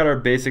think we got our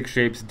basic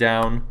shapes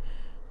down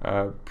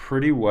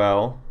pretty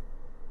well.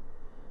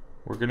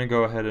 We're going to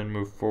go ahead and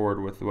move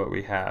forward with what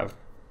we have.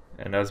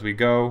 And as we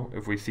go,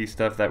 if we see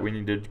stuff that we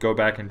need to go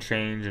back and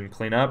change and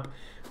clean up,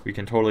 we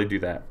can totally do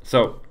that.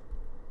 So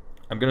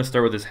I'm going to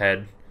start with his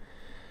head.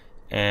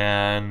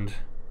 And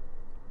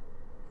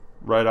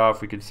right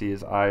off, we can see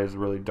his eye is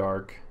really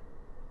dark.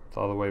 It's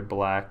all the way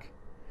black.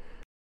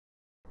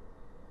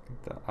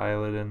 The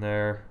eyelid in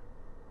there.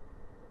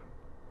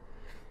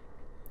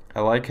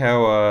 I like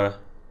how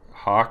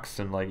hawks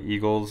and like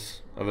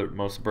eagles,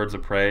 most birds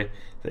of prey,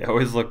 they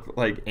always look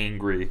like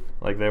angry.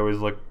 Like they always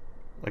look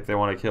like they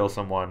want to kill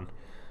someone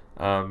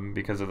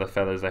because of the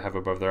feathers they have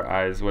above their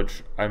eyes,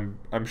 which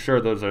I'm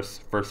sure those are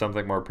for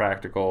something more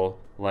practical,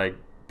 like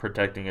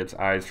protecting its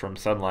eyes from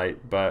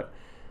sunlight. But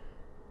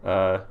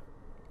I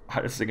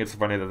just think it's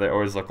funny that they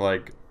always look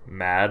like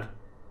mad.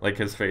 Like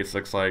his face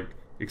looks like,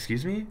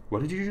 "Excuse me?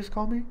 What did you just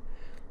call me?"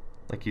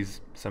 Like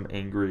he's some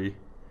angry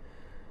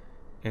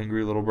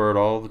little bird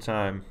all the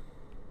time.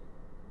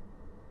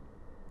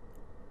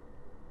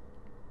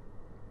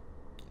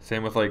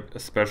 Same with like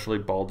especially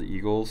bald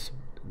eagles.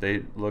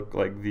 They look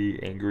like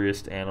the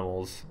angriest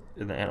animals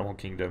in the animal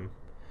kingdom.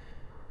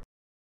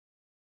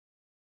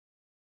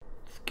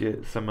 Let's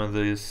get some of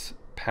these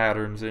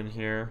patterns in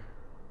here.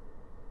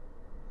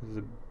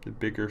 The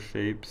bigger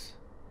shapes.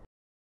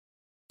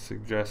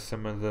 Suggest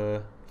some of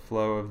the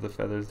flow of the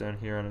feathers down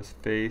here on his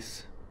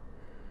face.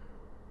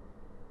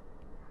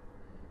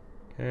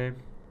 Okay.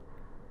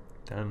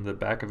 Down the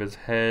back of his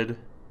head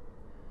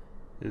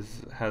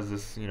has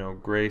this,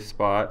 gray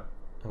spot.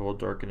 I will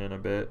darken in a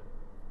bit.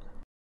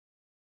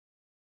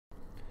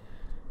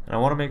 And I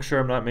want to make sure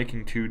I'm not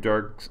making too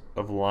dark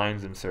of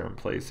lines in certain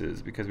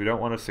places, because we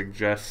don't want to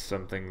suggest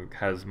something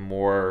has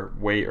more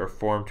weight or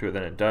form to it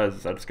than it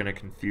does. That's going to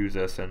confuse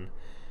us and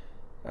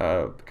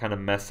kind of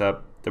mess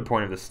up the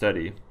point of the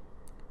study.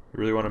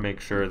 We really want to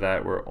make sure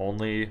that we're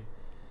only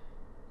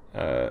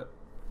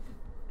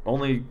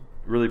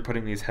really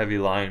putting these heavy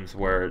lines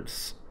where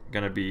it's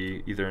going to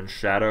be either in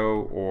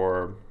shadow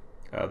or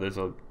there's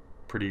a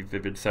pretty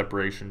vivid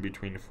separation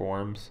between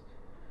forms,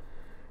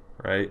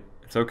 right?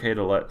 It's okay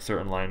to let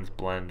certain lines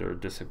blend or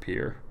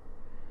disappear.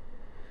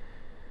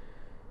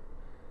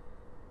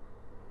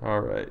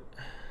 Alright.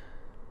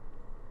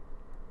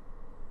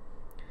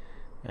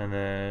 And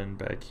then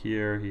back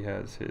here he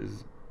has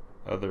his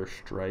other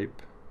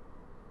stripe.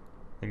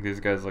 I think these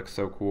guys look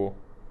so cool.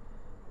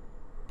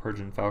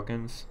 Persian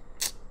falcons.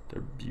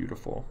 They're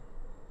beautiful.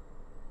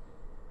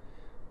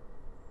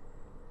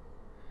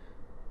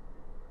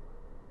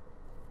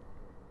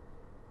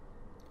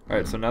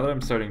 Alright, so now that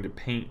I'm starting to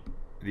paint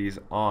these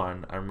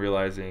on, I'm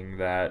realizing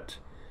that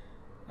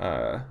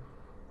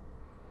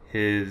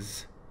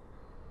his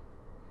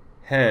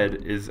head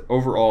is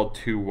overall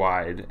too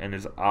wide and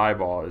his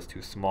eyeball is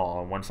too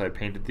small. And once I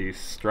painted these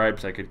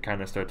stripes, I could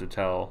kind of start to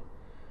tell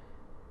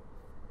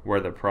where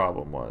the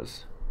problem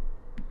was.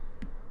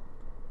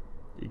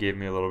 It gave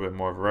me a little bit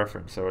more of a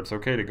reference. So it's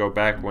okay to go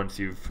back once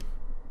you've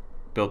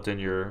built in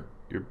your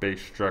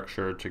base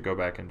structure, to go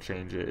back and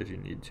change it if you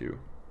need to.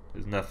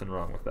 There's nothing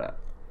wrong with that.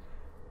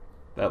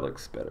 That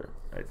looks better,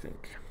 I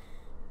think.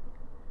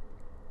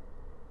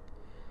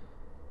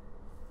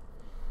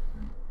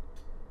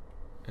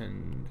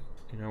 And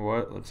you know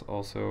what? Let's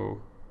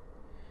also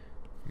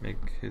make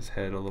his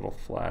head a little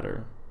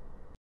flatter.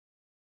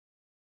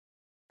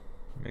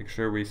 Make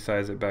sure we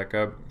size it back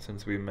up.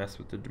 Since we messed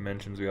with the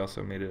dimensions, we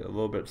also made it a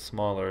little bit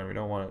smaller, and we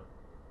don't want it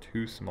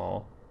too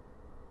small.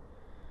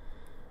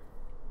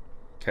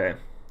 Okay,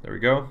 there we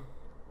go.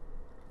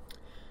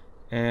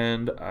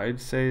 And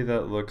I'd say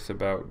that looks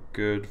about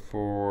good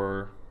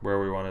for where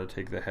we want to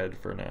take the head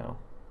for now.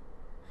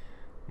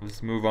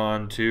 Let's move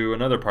on to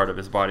another part of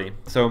his body.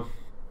 So,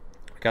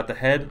 got the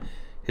head,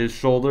 his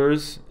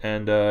shoulders,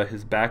 and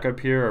his back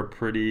up here are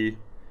pretty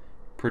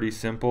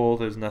simple.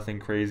 There's nothing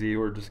crazy.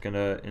 We're just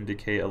gonna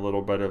indicate a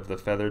little bit of the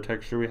feather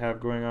texture we have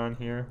going on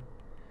here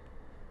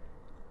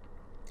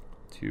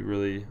to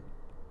really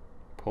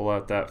pull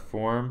out that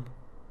form.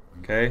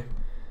 Okay.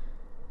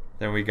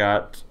 Then we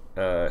got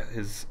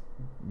his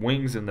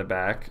wings in the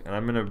back, and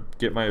I'm gonna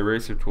get my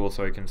eraser tool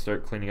so I can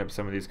start cleaning up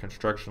some of these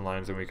construction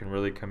lines, and we can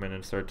really come in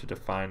and start to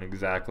define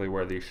exactly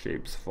where these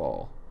shapes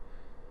fall.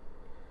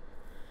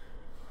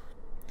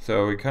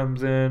 So he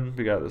comes in,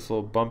 we got this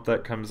little bump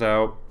that comes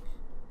out.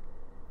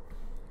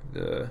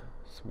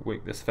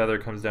 This feather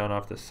comes down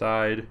off the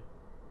side.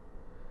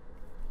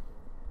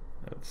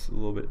 That's a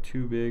little bit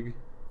too big.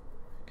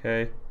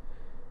 Okay.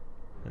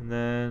 And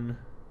then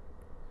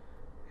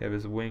we have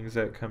his wings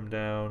that come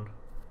down.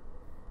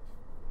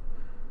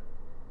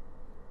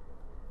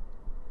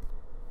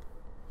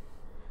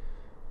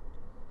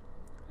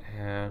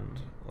 And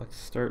let's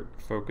start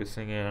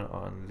focusing in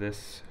on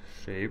this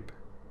shape.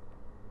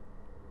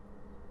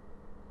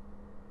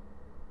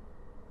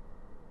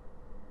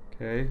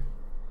 Okay.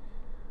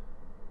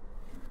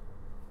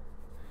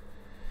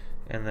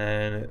 And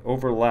then it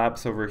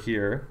overlaps over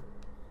here,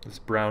 this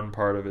brown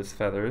part of his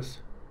feathers.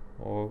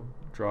 We'll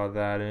draw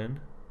that in.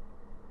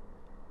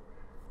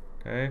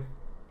 Okay.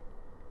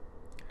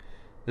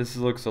 This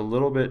looks a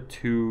little bit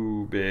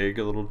too big,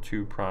 a little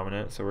too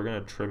prominent, so we're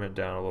going to trim it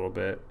down a little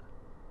bit.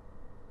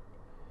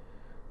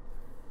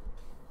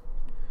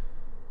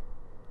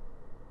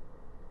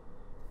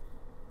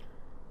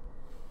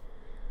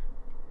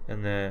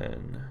 And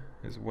then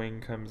his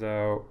wing comes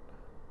out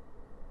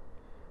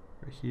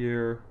right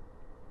here.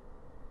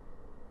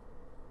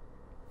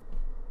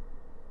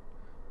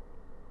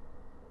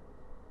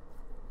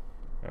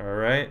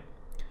 Alright,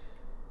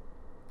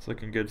 it's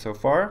looking good so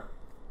far.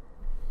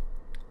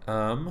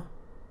 So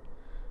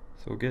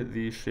we'll get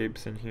these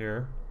shapes in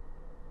here.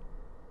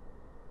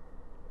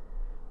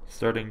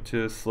 Starting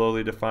to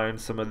slowly define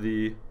some of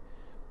the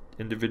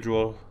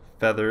individual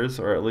feathers,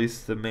 or at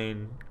least the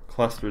main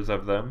clusters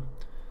of them.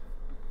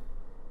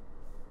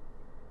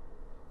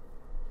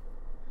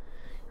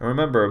 And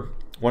remember,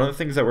 one of the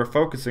things that we're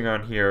focusing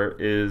on here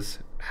is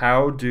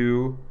how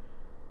do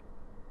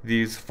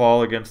these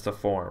fall against the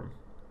form,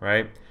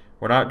 right?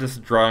 We're not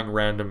just drawing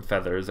random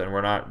feathers, and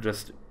we're not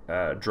just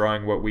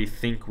drawing what we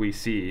think we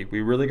see. We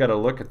really got to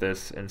look at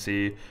this and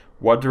see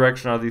what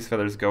direction are these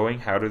feathers going.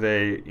 How do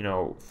they,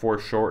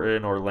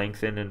 foreshorten or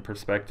lengthen in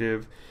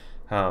perspective?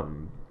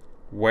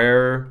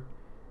 Where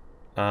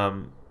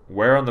on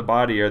the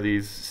body are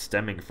these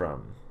stemming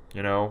from?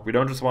 We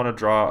don't just want to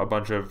draw a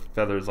bunch of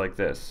feathers like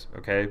this,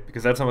 okay?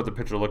 Because that's not what the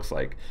picture looks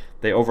like.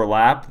 They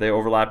overlap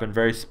in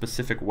very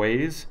specific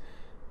ways,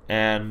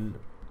 and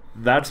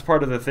that's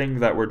part of the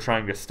thing that we're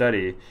trying to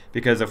study,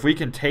 because if we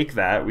can take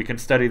that, we can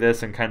study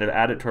this and kind of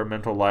add it to our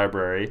mental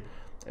library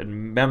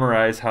and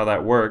memorize how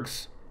that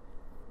works,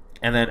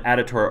 and then add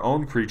it to our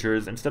own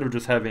creatures. Instead of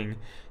just having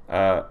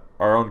our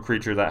own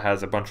creature that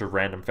has a bunch of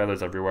random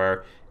feathers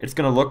everywhere, it's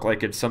going to look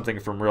like it's something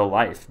from real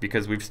life,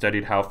 because we've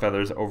studied how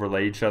feathers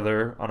overlay each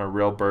other on a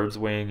real bird's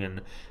wing,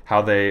 and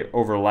how they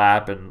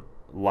overlap and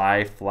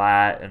lie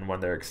flat and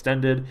when they're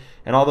extended,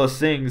 and all those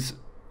things.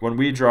 When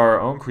we draw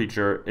our own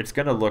creature, it's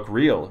going to look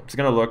real. It's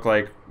going to look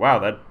like, wow,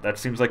 that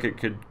seems like it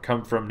could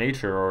come from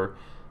nature or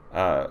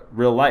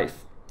real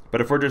life. But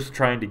if we're just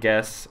trying to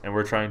guess, and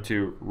we're trying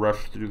to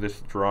rush through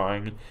this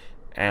drawing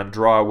and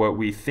draw what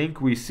we think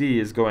we see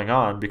is going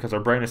on, because our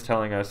brain is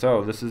telling us,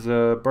 oh, this is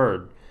a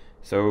bird,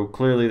 so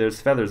clearly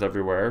there's feathers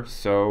everywhere,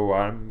 so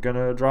I'm going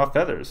to draw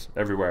feathers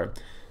everywhere.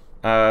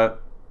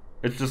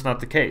 It's just not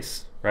the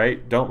case.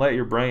 Right? Don't let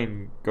your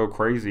brain go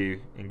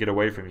crazy and get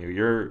away from you.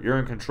 You're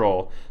in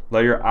control.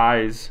 Let your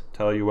eyes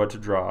tell you what to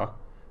draw,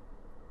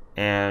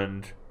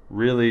 and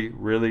really,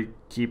 really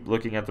keep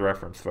looking at the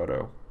reference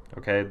photo.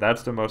 Okay?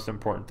 That's the most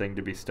important thing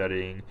to be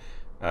studying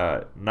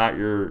not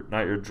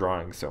your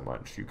drawing so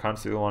much. You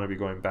constantly want to be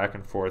going back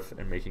and forth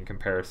and making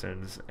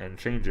comparisons and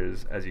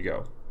changes as you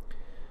go.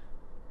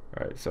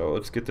 All right, so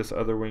let's get this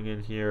other wing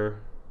in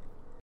here.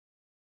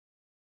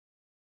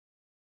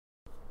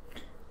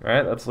 All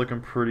right, that's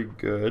looking pretty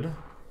good.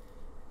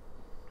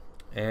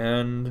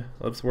 And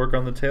let's work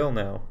on the tail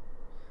now.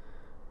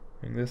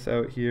 Bring this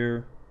out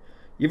here.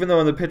 Even though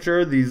in the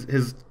picture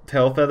his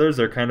tail feathers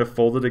are kind of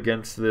folded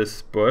against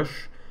this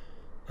bush,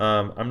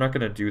 I'm not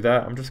going to do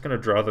that. I'm just going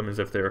to draw them as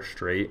if they're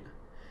straight,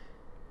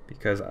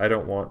 because I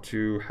don't want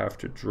to have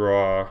to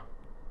draw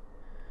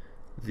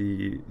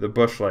the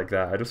bush like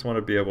that. I just want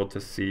to be able to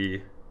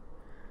see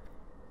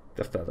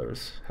the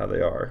feathers, how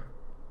they are.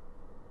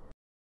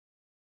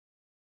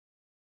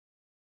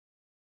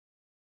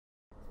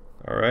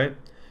 Alright,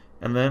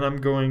 and then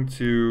I'm going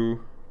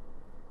to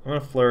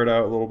flare it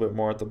out a little bit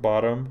more at the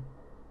bottom,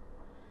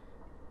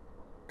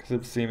 because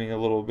it's seeming a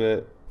little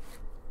bit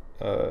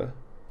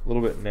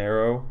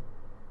narrow.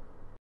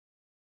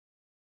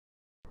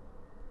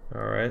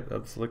 Alright,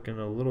 that's looking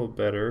a little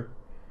better.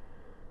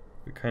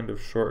 We kind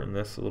of shortened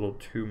this a little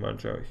too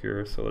much out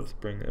here, so let's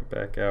bring it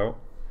back out.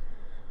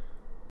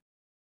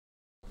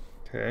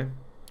 Okay,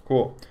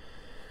 cool.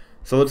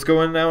 So let's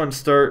go in now and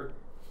start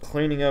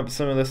cleaning up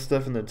some of this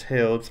stuff in the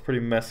tail. It's pretty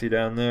messy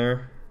down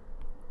there.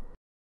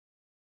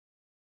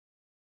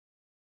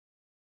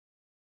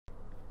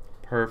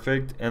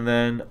 Perfect. And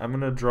then I'm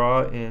going to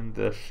draw in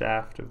the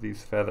shaft of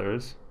these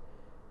feathers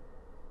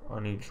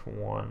on each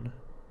one.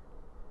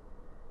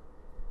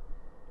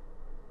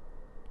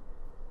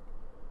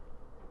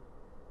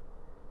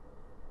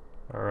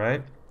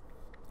 Alright,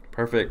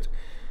 perfect.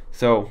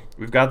 So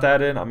we've got that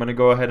in. I'm going to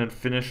go ahead and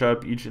finish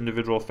up each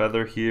individual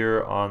feather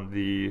here on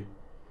the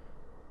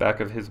back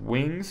of his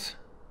wings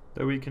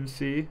that we can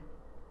see.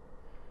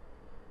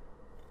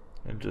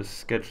 And just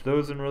sketch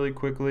those in really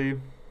quickly.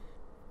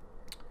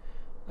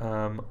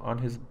 On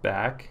his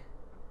back,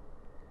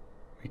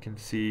 we can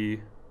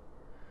see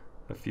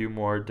a few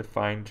more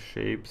defined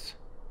shapes.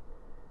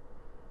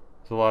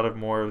 There's a lot of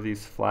more of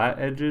these flat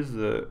edges,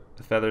 the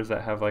feathers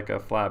that have like a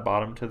flat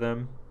bottom to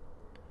them.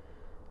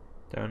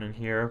 Down in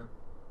here,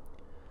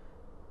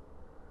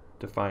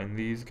 define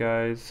these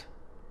guys.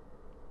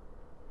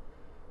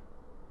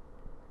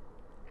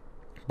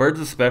 Birds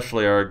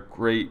especially are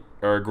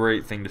a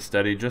great thing to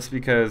study, just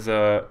because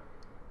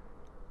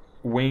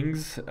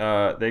wings,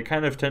 they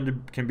kind of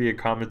can be a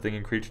common thing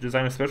in creature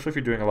design, especially if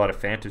you're doing a lot of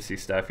fantasy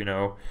stuff. You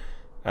know,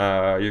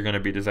 you're going to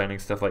be designing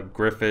stuff like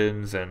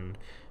griffins, and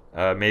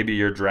maybe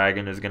your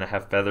dragon is going to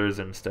have feathers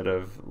instead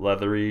of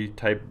leathery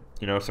type,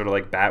 you know, sort of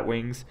like bat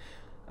wings.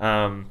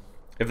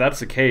 If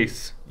that's the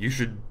case, you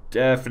should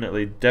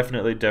definitely,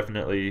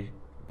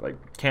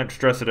 like, can't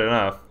stress it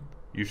enough,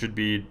 you should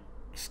be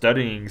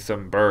studying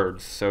some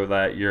birds so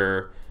that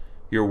your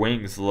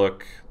wings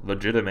look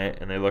legitimate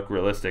and they look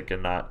realistic,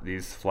 and not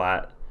these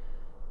flat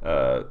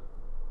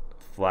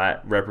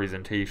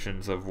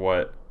representations of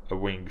what a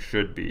wing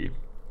should be.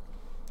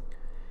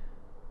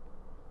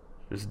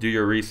 Just do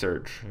your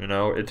research. You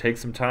know, it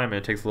takes some time and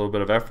it takes a little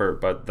bit of effort,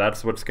 but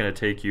that's what's going to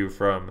take you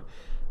from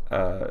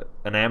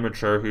an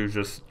amateur who's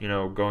just, you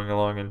know, going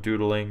along and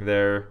doodling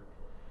their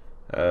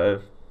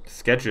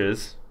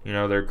sketches, you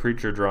know, their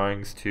creature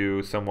drawings,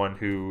 to someone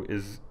who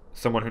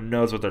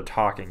knows what they're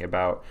talking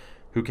about,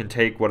 who can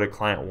take what a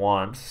client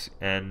wants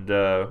and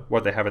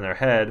what they have in their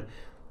head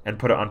and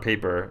put it on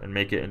paper and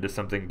make it into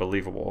something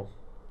believable,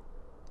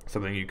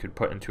 something you could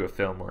put into a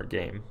film or a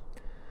game.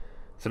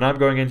 So now I'm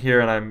going in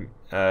here and I'm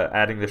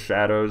adding the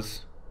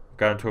shadows.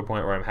 Gotten to a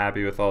point where I'm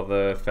happy with all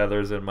the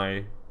feathers in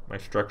my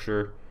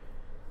structure.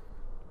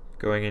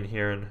 Going in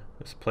here and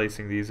just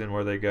placing these in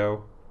where they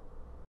go.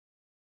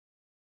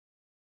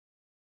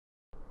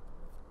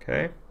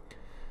 Okay,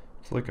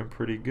 it's looking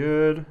pretty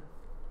good.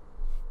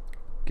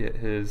 Get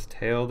his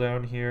tail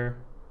down here.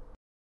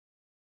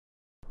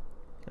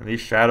 And these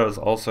shadows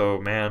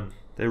also, man,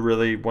 they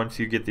really, once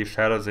you get these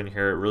shadows in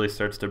here, it really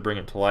starts to bring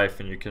it to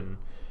life, and you can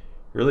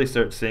really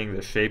start seeing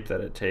the shape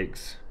that it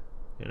takes,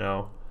 you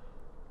know.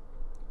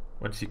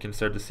 Once you can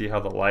start to see how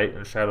the light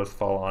and shadows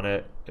fall on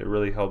it, it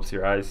really helps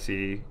your eyes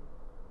see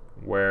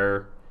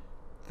where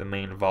the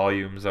main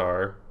volumes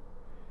are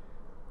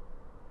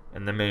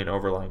and the main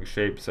overlying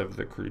shapes of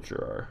the creature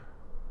are.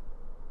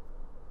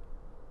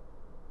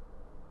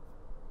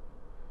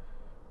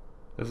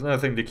 There's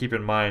another thing to keep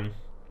in mind,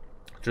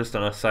 just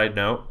on a side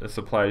note. This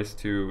applies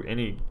to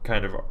any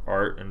kind of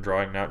art and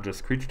drawing, not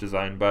just creature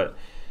design, but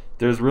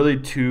there's really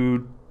I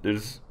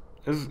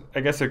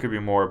guess there could be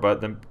more,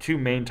 but the two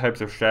main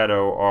types of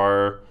shadow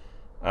are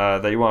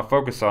that you want to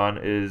focus on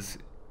is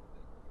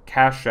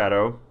cast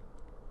shadow,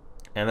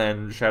 and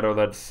then shadow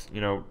that's,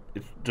 you know,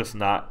 it's just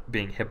not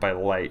being hit by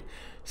light.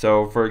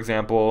 So for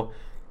example,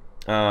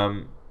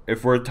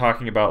 if we're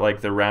talking about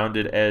like the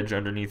rounded edge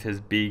underneath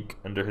his beak,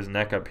 under his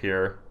neck up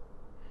here,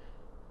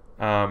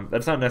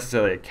 that's not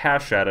necessarily a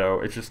cast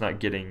shadow, it's just not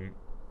getting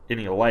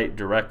any light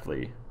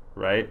directly,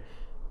 right?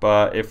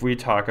 But if we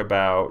talk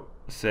about,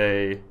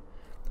 say,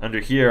 under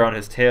here on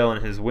his tail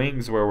and his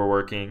wings where we're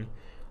working,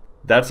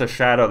 that's a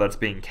shadow that's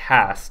being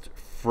cast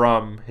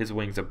from his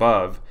wings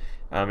above.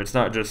 It's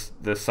not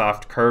just the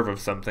soft curve of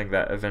something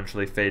that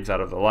eventually fades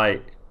out of the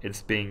light.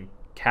 It's being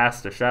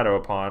cast a shadow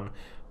upon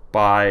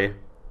by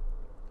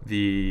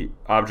the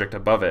object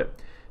above it.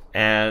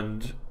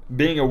 And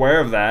being aware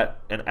of that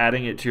and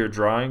adding it to your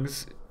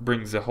drawings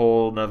brings a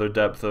whole nother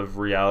depth of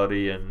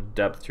reality and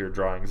depth to your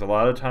drawings. A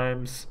lot of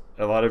times,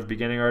 a lot of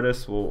beginning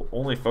artists will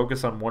only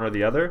focus on one or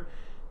the other,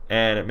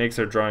 and it makes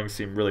their drawings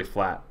seem really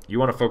flat. You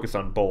want to focus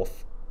on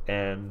both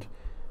and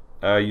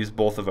use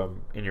both of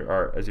them in your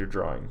art as you're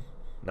drawing,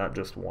 not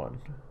just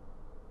one.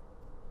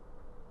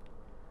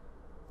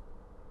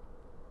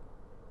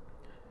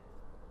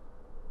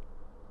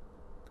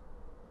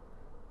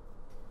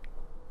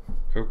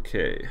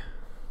 Okay.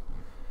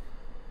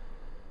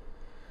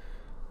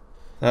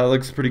 That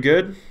looks pretty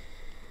good.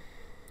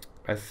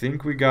 I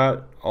think we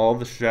got all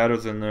the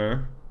shadows in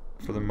there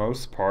for the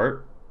most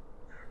part.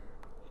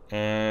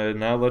 And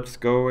now let's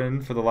go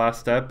in for the last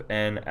step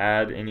and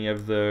add any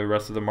of the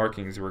rest of the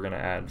markings we're going to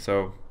add.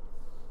 So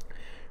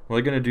we're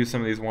really going to do some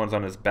of these ones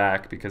on his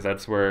back because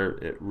that's where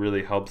it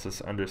really helps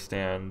us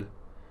understand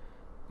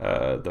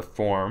the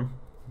form.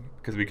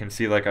 Because we can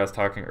see, like I was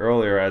talking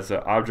earlier, as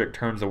the object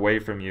turns away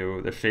from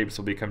you, the shapes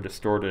will become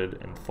distorted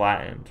and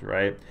flattened,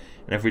 right?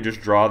 And if we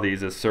just draw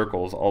these as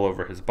circles all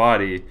over his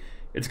body,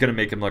 it's going to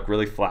make him look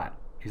really flat.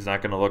 He's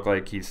not going to look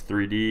like he's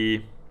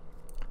 3D,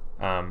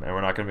 and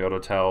we're not going to be able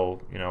to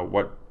tell,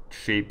 what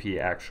shape he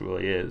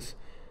actually is.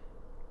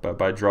 But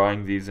by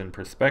drawing these in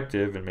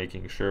perspective and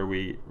making sure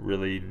we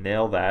really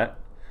nail that,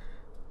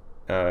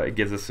 it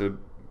gives us a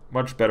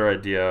much better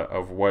idea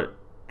of what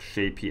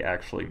shape he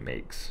actually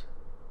makes.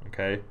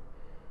 Okay?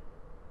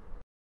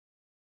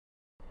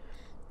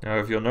 Now,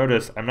 if you'll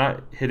notice, I'm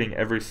not hitting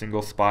every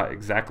single spot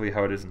exactly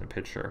how it is in the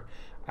picture.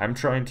 I'm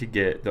trying to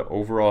get the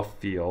overall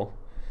feel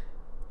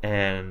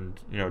and,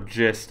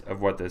 gist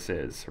of what this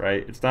is,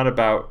 right? It's not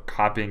about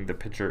copying the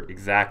picture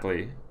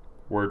exactly,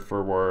 word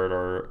for word,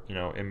 or,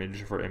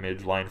 image for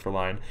image, line for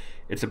line.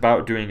 It's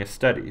about doing a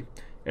study.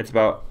 It's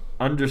about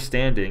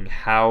understanding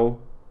how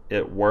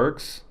it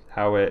works,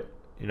 how it,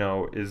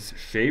 is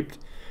shaped,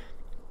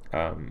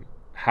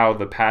 how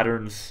the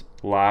patterns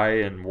lie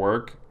and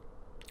work.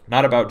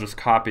 Not about just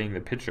copying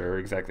the picture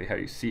exactly how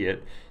you see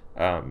it.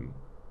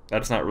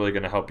 That's not really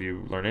going to help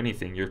you learn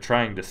anything. You're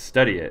trying to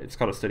study it. It's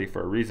called a study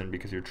for a reason,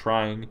 because you're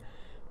trying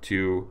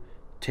to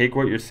take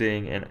what you're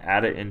seeing and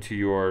add it into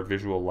your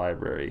visual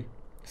library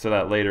so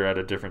that later at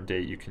a different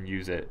date you can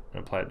use it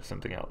and apply it to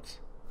something else.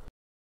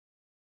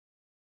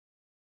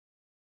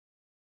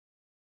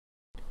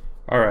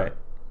 Alright,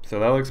 so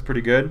that looks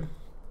pretty good.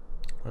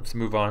 Let's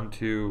move on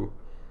to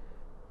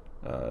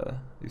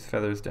these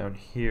feathers down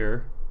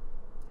here.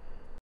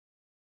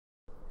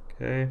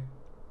 Okay,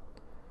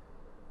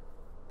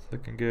 it's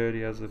looking good.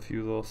 He has a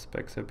few little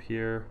specks up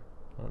here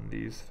on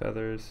these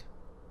feathers.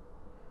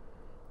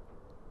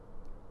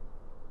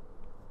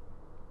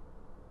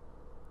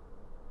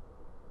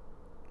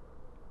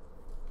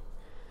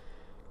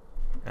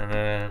 And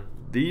then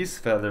these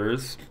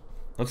feathers,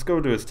 let's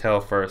go to his tail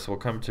first. We'll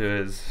come to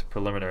his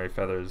preliminary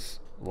feathers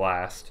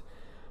last.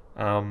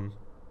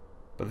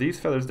 But these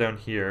feathers down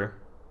here,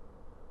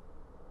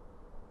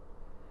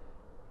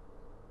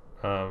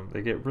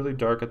 they get really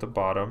dark at the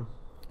bottom,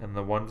 and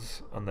the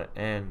ones on the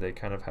end, they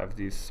kind of have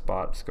these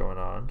spots going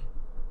on.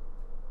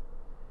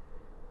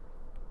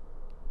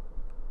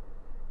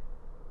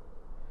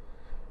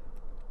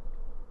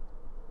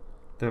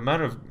 The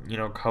amount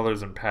of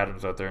colors and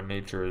patterns out there in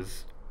nature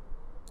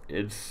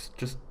it's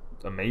just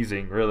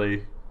amazing,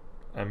 really.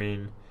 I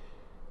mean,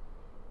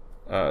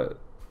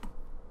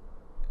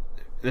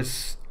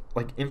 this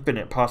like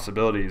infinite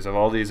possibilities of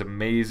all these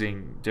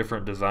amazing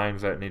different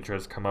designs that nature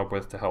has come up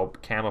with to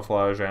help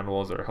camouflage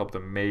animals or help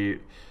them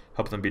mate,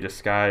 help them be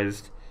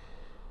disguised.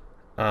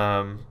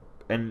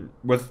 And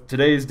with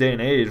today's day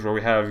and age, where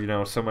we have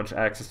so much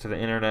access to the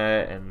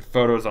internet and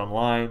photos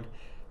online,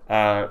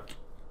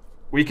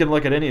 we can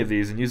look at any of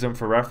these and use them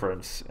for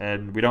reference,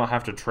 and we don't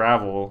have to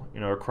travel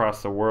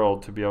across the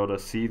world to be able to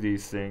see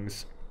these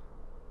things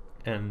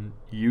and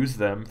use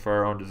them for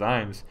our own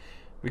designs.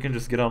 We can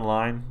just get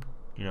online,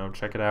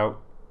 check it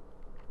out,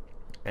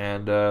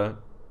 and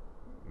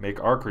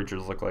make our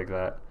creatures look like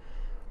that.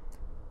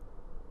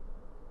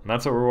 And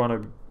that's what we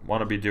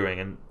want to be doing.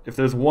 And if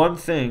there's one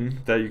thing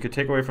that you could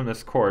take away from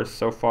this course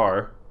so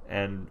far,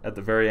 and at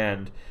the very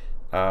end,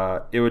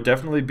 it would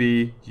definitely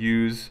be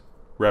use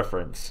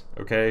reference.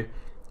 Okay,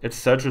 it's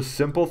such a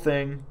simple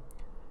thing.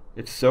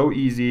 It's so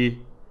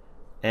easy,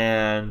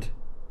 and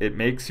it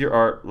makes your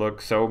art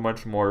look so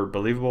much more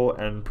believable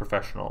and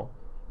professional.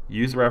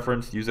 Use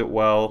reference, use it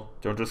well.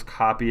 Don't just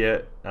copy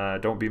it.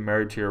 Don't be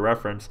married to your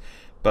reference,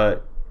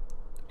 but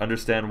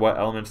understand what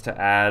elements to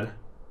add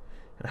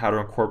and how to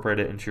incorporate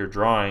it into your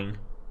drawing,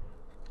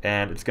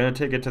 and it's going to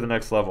take it to the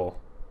next level.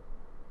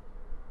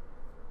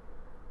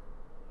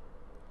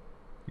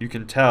 You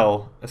can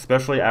tell,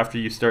 especially after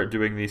you start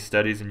doing these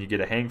studies and you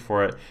get a hang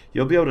for it,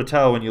 you'll be able to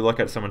tell when you look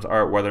at someone's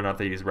art whether or not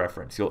they use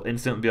reference. You'll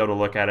instantly be able to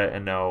look at it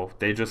and know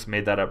they just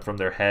made that up from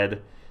their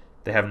head.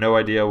 They have no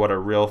idea what a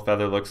real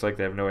feather looks like.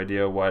 They have no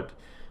idea what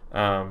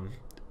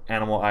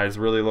animal eyes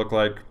really look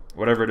like.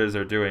 Whatever it is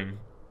they're doing,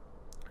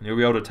 you'll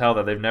be able to tell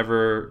that they've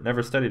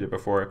never studied it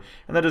before.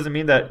 And that doesn't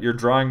mean that your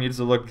drawing needs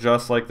to look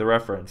just like the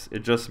reference. It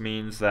just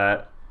means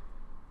that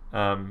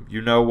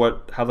you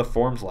know how the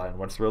forms lie and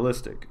what's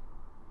realistic.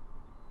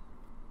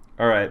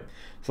 Alright,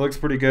 so it looks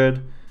pretty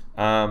good.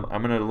 I'm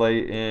going to lay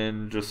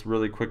in just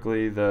really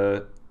quickly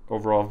the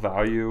overall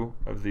value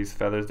of these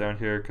feathers down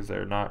here because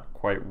they're not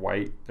quite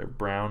white. They're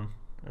brown,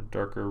 a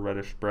darker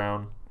reddish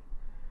brown.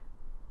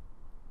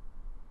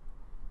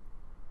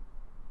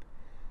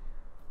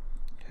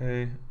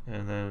 Okay,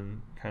 and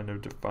then kind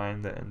of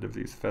define the end of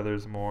these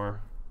feathers more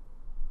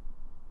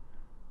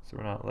so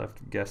we're not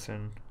left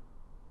guessing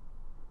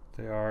what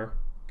they are.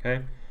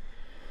 Okay,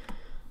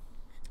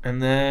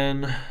 and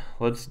then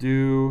let's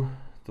do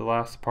the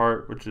last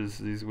part, which is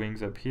these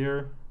wings up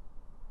here,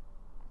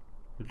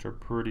 which are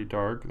pretty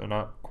dark. They're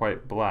not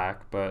quite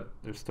black, but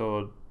they're still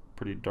a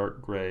pretty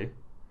dark gray.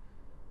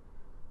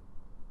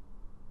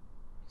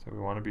 So we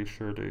want to be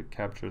sure to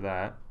capture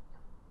that.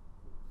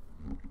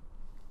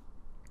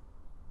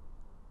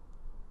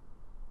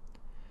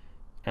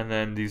 And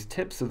then these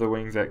tips of the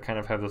wings that kind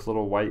of have this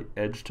little white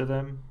edge to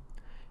them,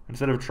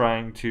 instead of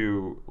trying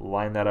to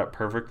line that up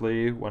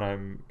perfectly when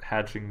I'm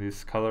hatching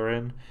this color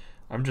in,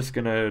 I'm just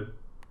going to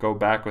go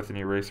back with an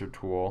eraser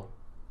tool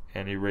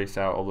and erase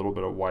out a little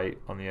bit of white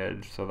on the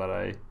edge so that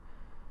I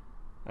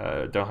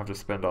don't have to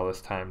spend all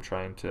this time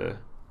trying to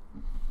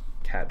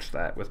catch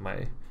that with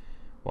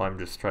while I'm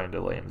just trying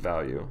to lay in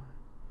value.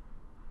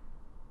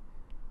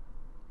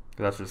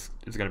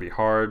 It's going to be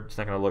hard, it's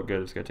not going to look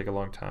good, it's going to take a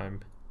long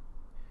time.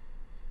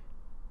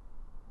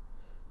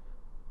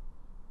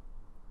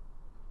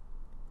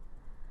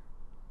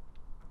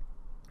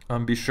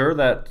 Be sure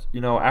that,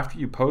 after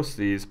you post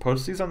these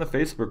on the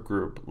Facebook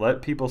group.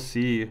 Let people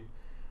see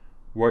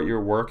what you're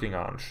working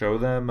on. Show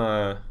them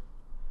what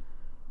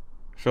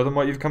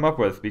you've come up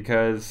with,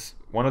 because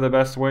one of the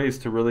best ways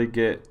to really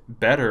get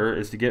better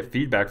is to get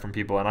feedback from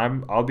people.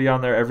 And I'll be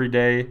on there every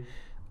day.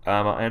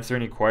 I'll answer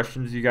any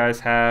questions you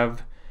guys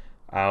have.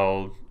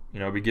 I'll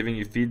be giving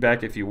you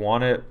feedback if you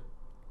want it.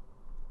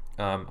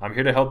 I'm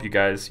here to help you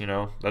guys.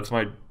 That's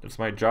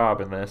my job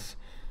in this.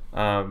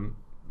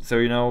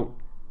 So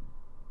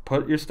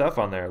put your stuff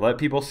on there. Let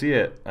people see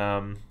it.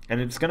 And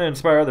it's going to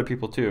inspire other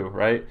people too,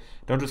 right?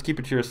 Don't just keep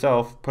it to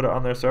yourself. Put it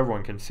on there so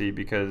everyone can see,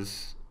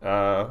 because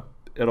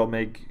it'll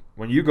make,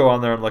 when you go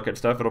on there and look at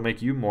stuff, it'll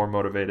make you more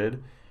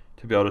motivated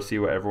to be able to see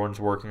what everyone's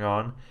working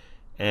on.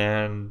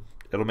 And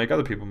it'll make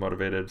other people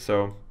motivated.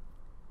 So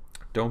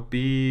don't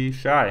be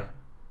shy.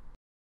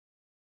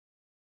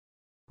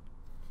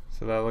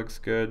 So that looks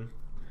good.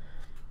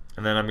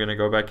 And then I'm going to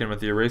go back in with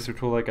the eraser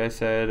tool, like I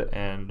said,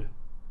 and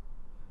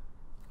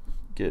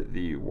get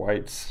the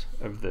whites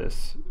of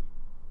this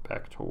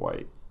back to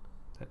white,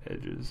 the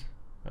edges,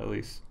 at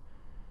least.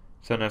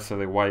 It's not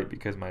necessarily white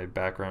because my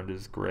background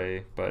is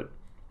gray, but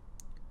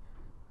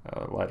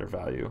lighter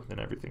value than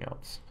everything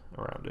else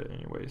around it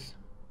anyways.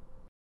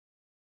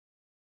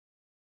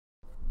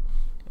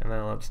 And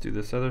then let's do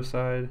this other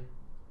side.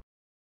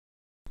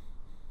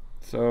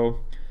 So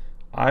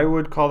I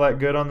would call that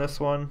good on this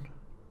one.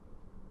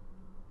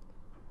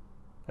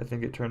 I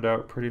think it turned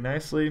out pretty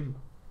nicely,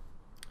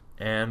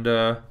 and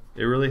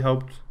it really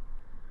helped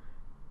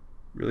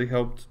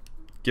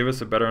give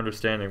us a better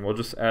understanding. We'll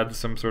just add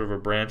some sort of a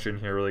branch in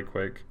here really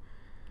quick.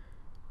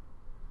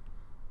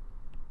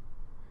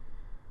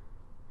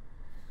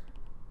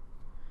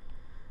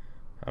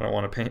 I don't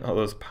want to paint all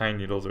those pine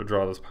needles or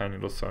draw those pine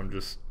needles, so I'm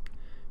just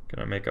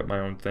gonna make up my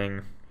own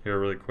thing here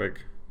really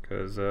quick,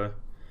 because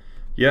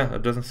yeah,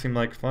 it doesn't seem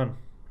like fun.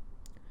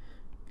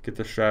 Get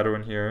the shadow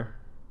in here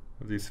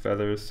of these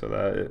feathers so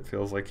that it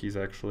feels like he's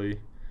actually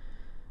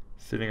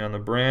sitting on the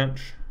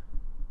branch.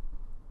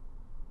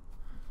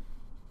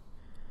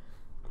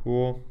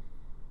 Cool.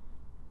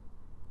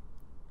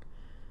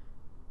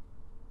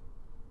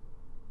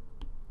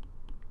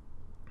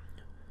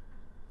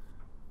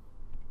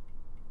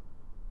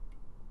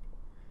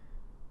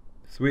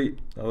 Sweet.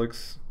 That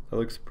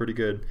looks pretty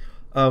good.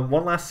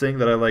 One last thing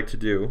that I like to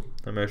do,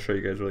 I'm going to show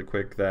you guys really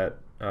quick, that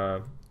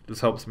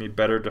just helps me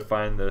better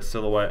define the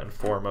silhouette and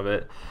form of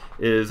it,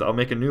 is I'll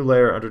make a new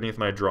layer underneath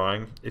my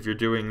drawing. If you're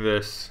doing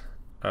this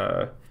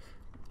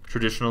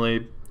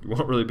traditionally, you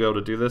won't really be able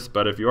to do this,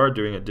 but if you are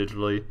doing it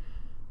digitally,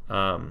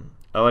 I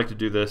like to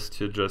do this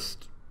to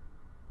just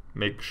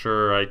make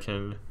sure I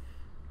can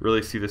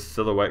really see the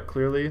silhouette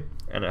clearly,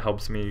 and it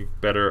helps me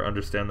better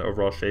understand the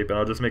overall shape. And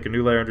I'll just make a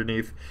new layer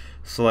underneath,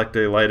 select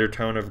a lighter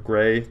tone of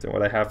gray than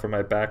what I have for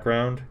my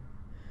background,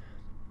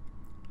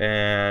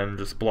 and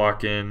just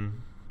block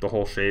in the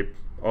whole shape,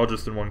 all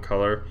just in one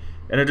color.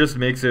 And it just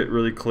makes it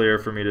really clear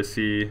for me to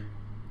see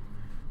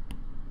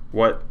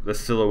what the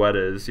silhouette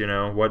is,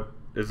 what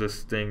is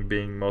this thing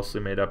being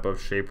mostly made up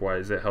of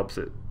shape-wise. It helps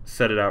it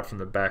set it out from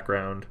the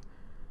background,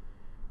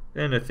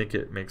 and I think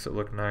it makes it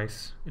look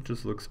nice. It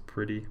just looks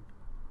pretty.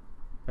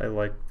 I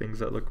like things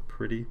that look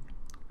pretty.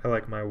 I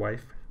like my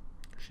wife.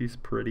 She's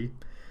pretty.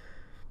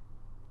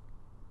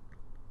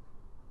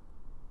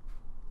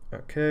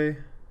 Okay.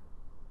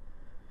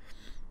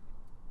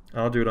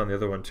 I'll do it on the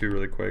other one too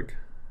really quick,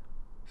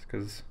 just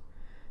because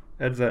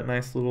it adds that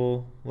nice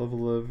little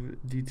level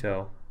of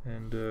detail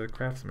and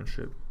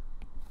craftsmanship.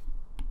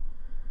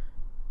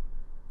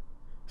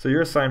 So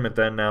your assignment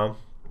then now,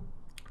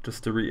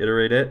 just to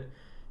reiterate it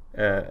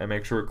and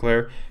make sure we're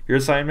clear, your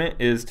assignment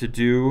is to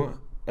do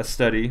a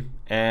study,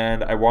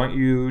 and I want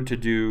you to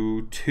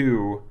do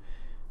 2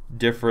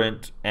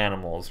 different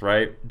animals,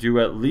 right? Do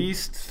at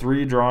least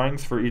 3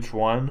 drawings for each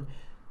one.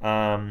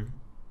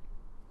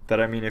 That,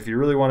 I mean, if you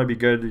really want to be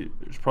good, it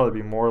should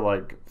probably be more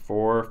like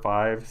 4,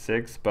 5,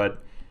 6,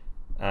 but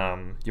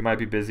you might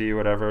be busy,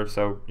 whatever.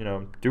 So, you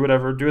know, do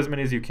whatever, do as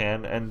many as you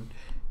can. And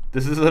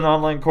this is an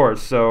online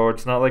course, so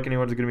it's not like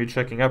anyone's going to be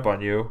checking up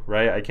on you,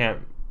 right? I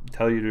can't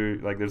tell you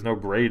to, like, there's no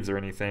grades or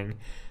anything.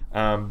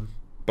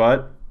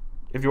 But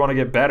if you want to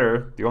get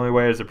better, the only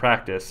way is to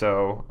practice.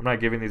 So I'm not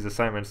giving these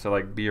assignments to,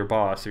 like, be your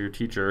boss or your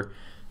teacher.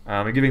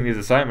 I'm giving these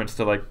assignments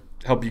to, like,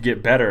 help you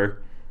get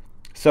better.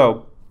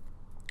 So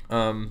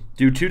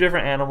do 2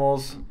 different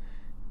animals,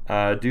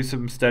 do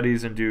some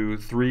studies, and do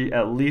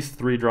at least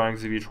 3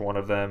 drawings of each one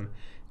of them,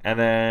 and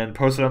then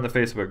post it on the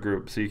Facebook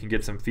group so you can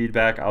get some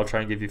feedback. I'll try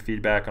and give you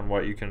feedback on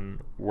what you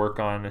can work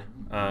on,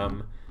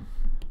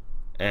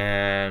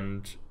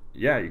 and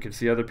yeah, you can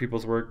see other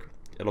people's work.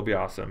 It'll be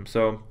awesome.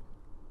 So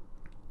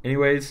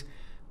anyways,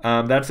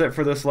 that's it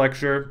for this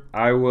lecture.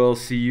 I will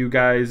see you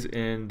guys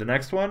in the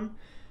next one,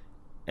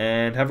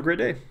 and have a great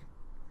day.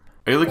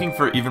 Are you looking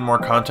for even more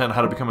content on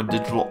how to become a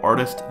digital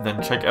artist?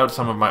 Then check out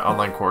some of my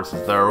online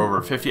courses. There are over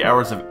 50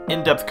 hours of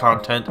in-depth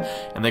content,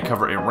 and they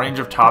cover a range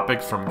of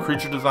topics from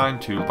creature design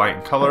to light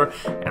and color,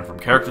 and from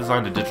character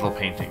design to digital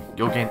painting.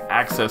 You'll gain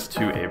access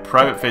to a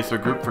private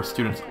Facebook group for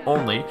students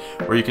only,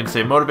 where you can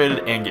stay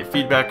motivated and get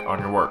feedback on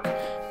your work.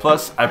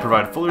 Plus, I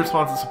provide fully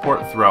responsive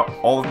support throughout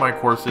all of my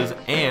courses,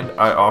 and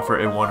I offer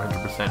a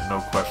 100%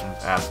 no questions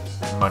asked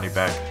money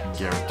back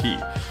guarantee.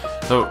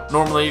 So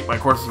normally my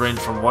courses range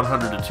from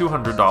 $100 to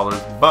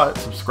 $200, but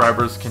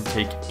subscribers can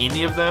take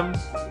any of them,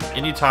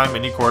 anytime,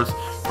 any course,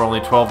 for only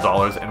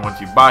 $12, and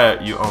once you buy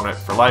it, you own it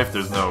for life.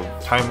 There's no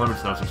time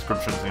limits, no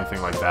subscriptions,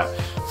 anything like that.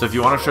 So if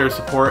you want to show your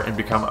support and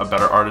become a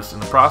better artist in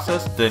the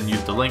process, then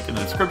use the link in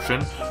the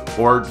description,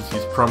 or just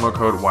use promo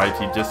code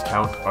YT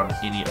discount on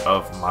any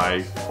of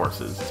my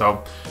courses.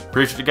 So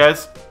appreciate you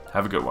guys.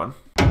 Have a good one.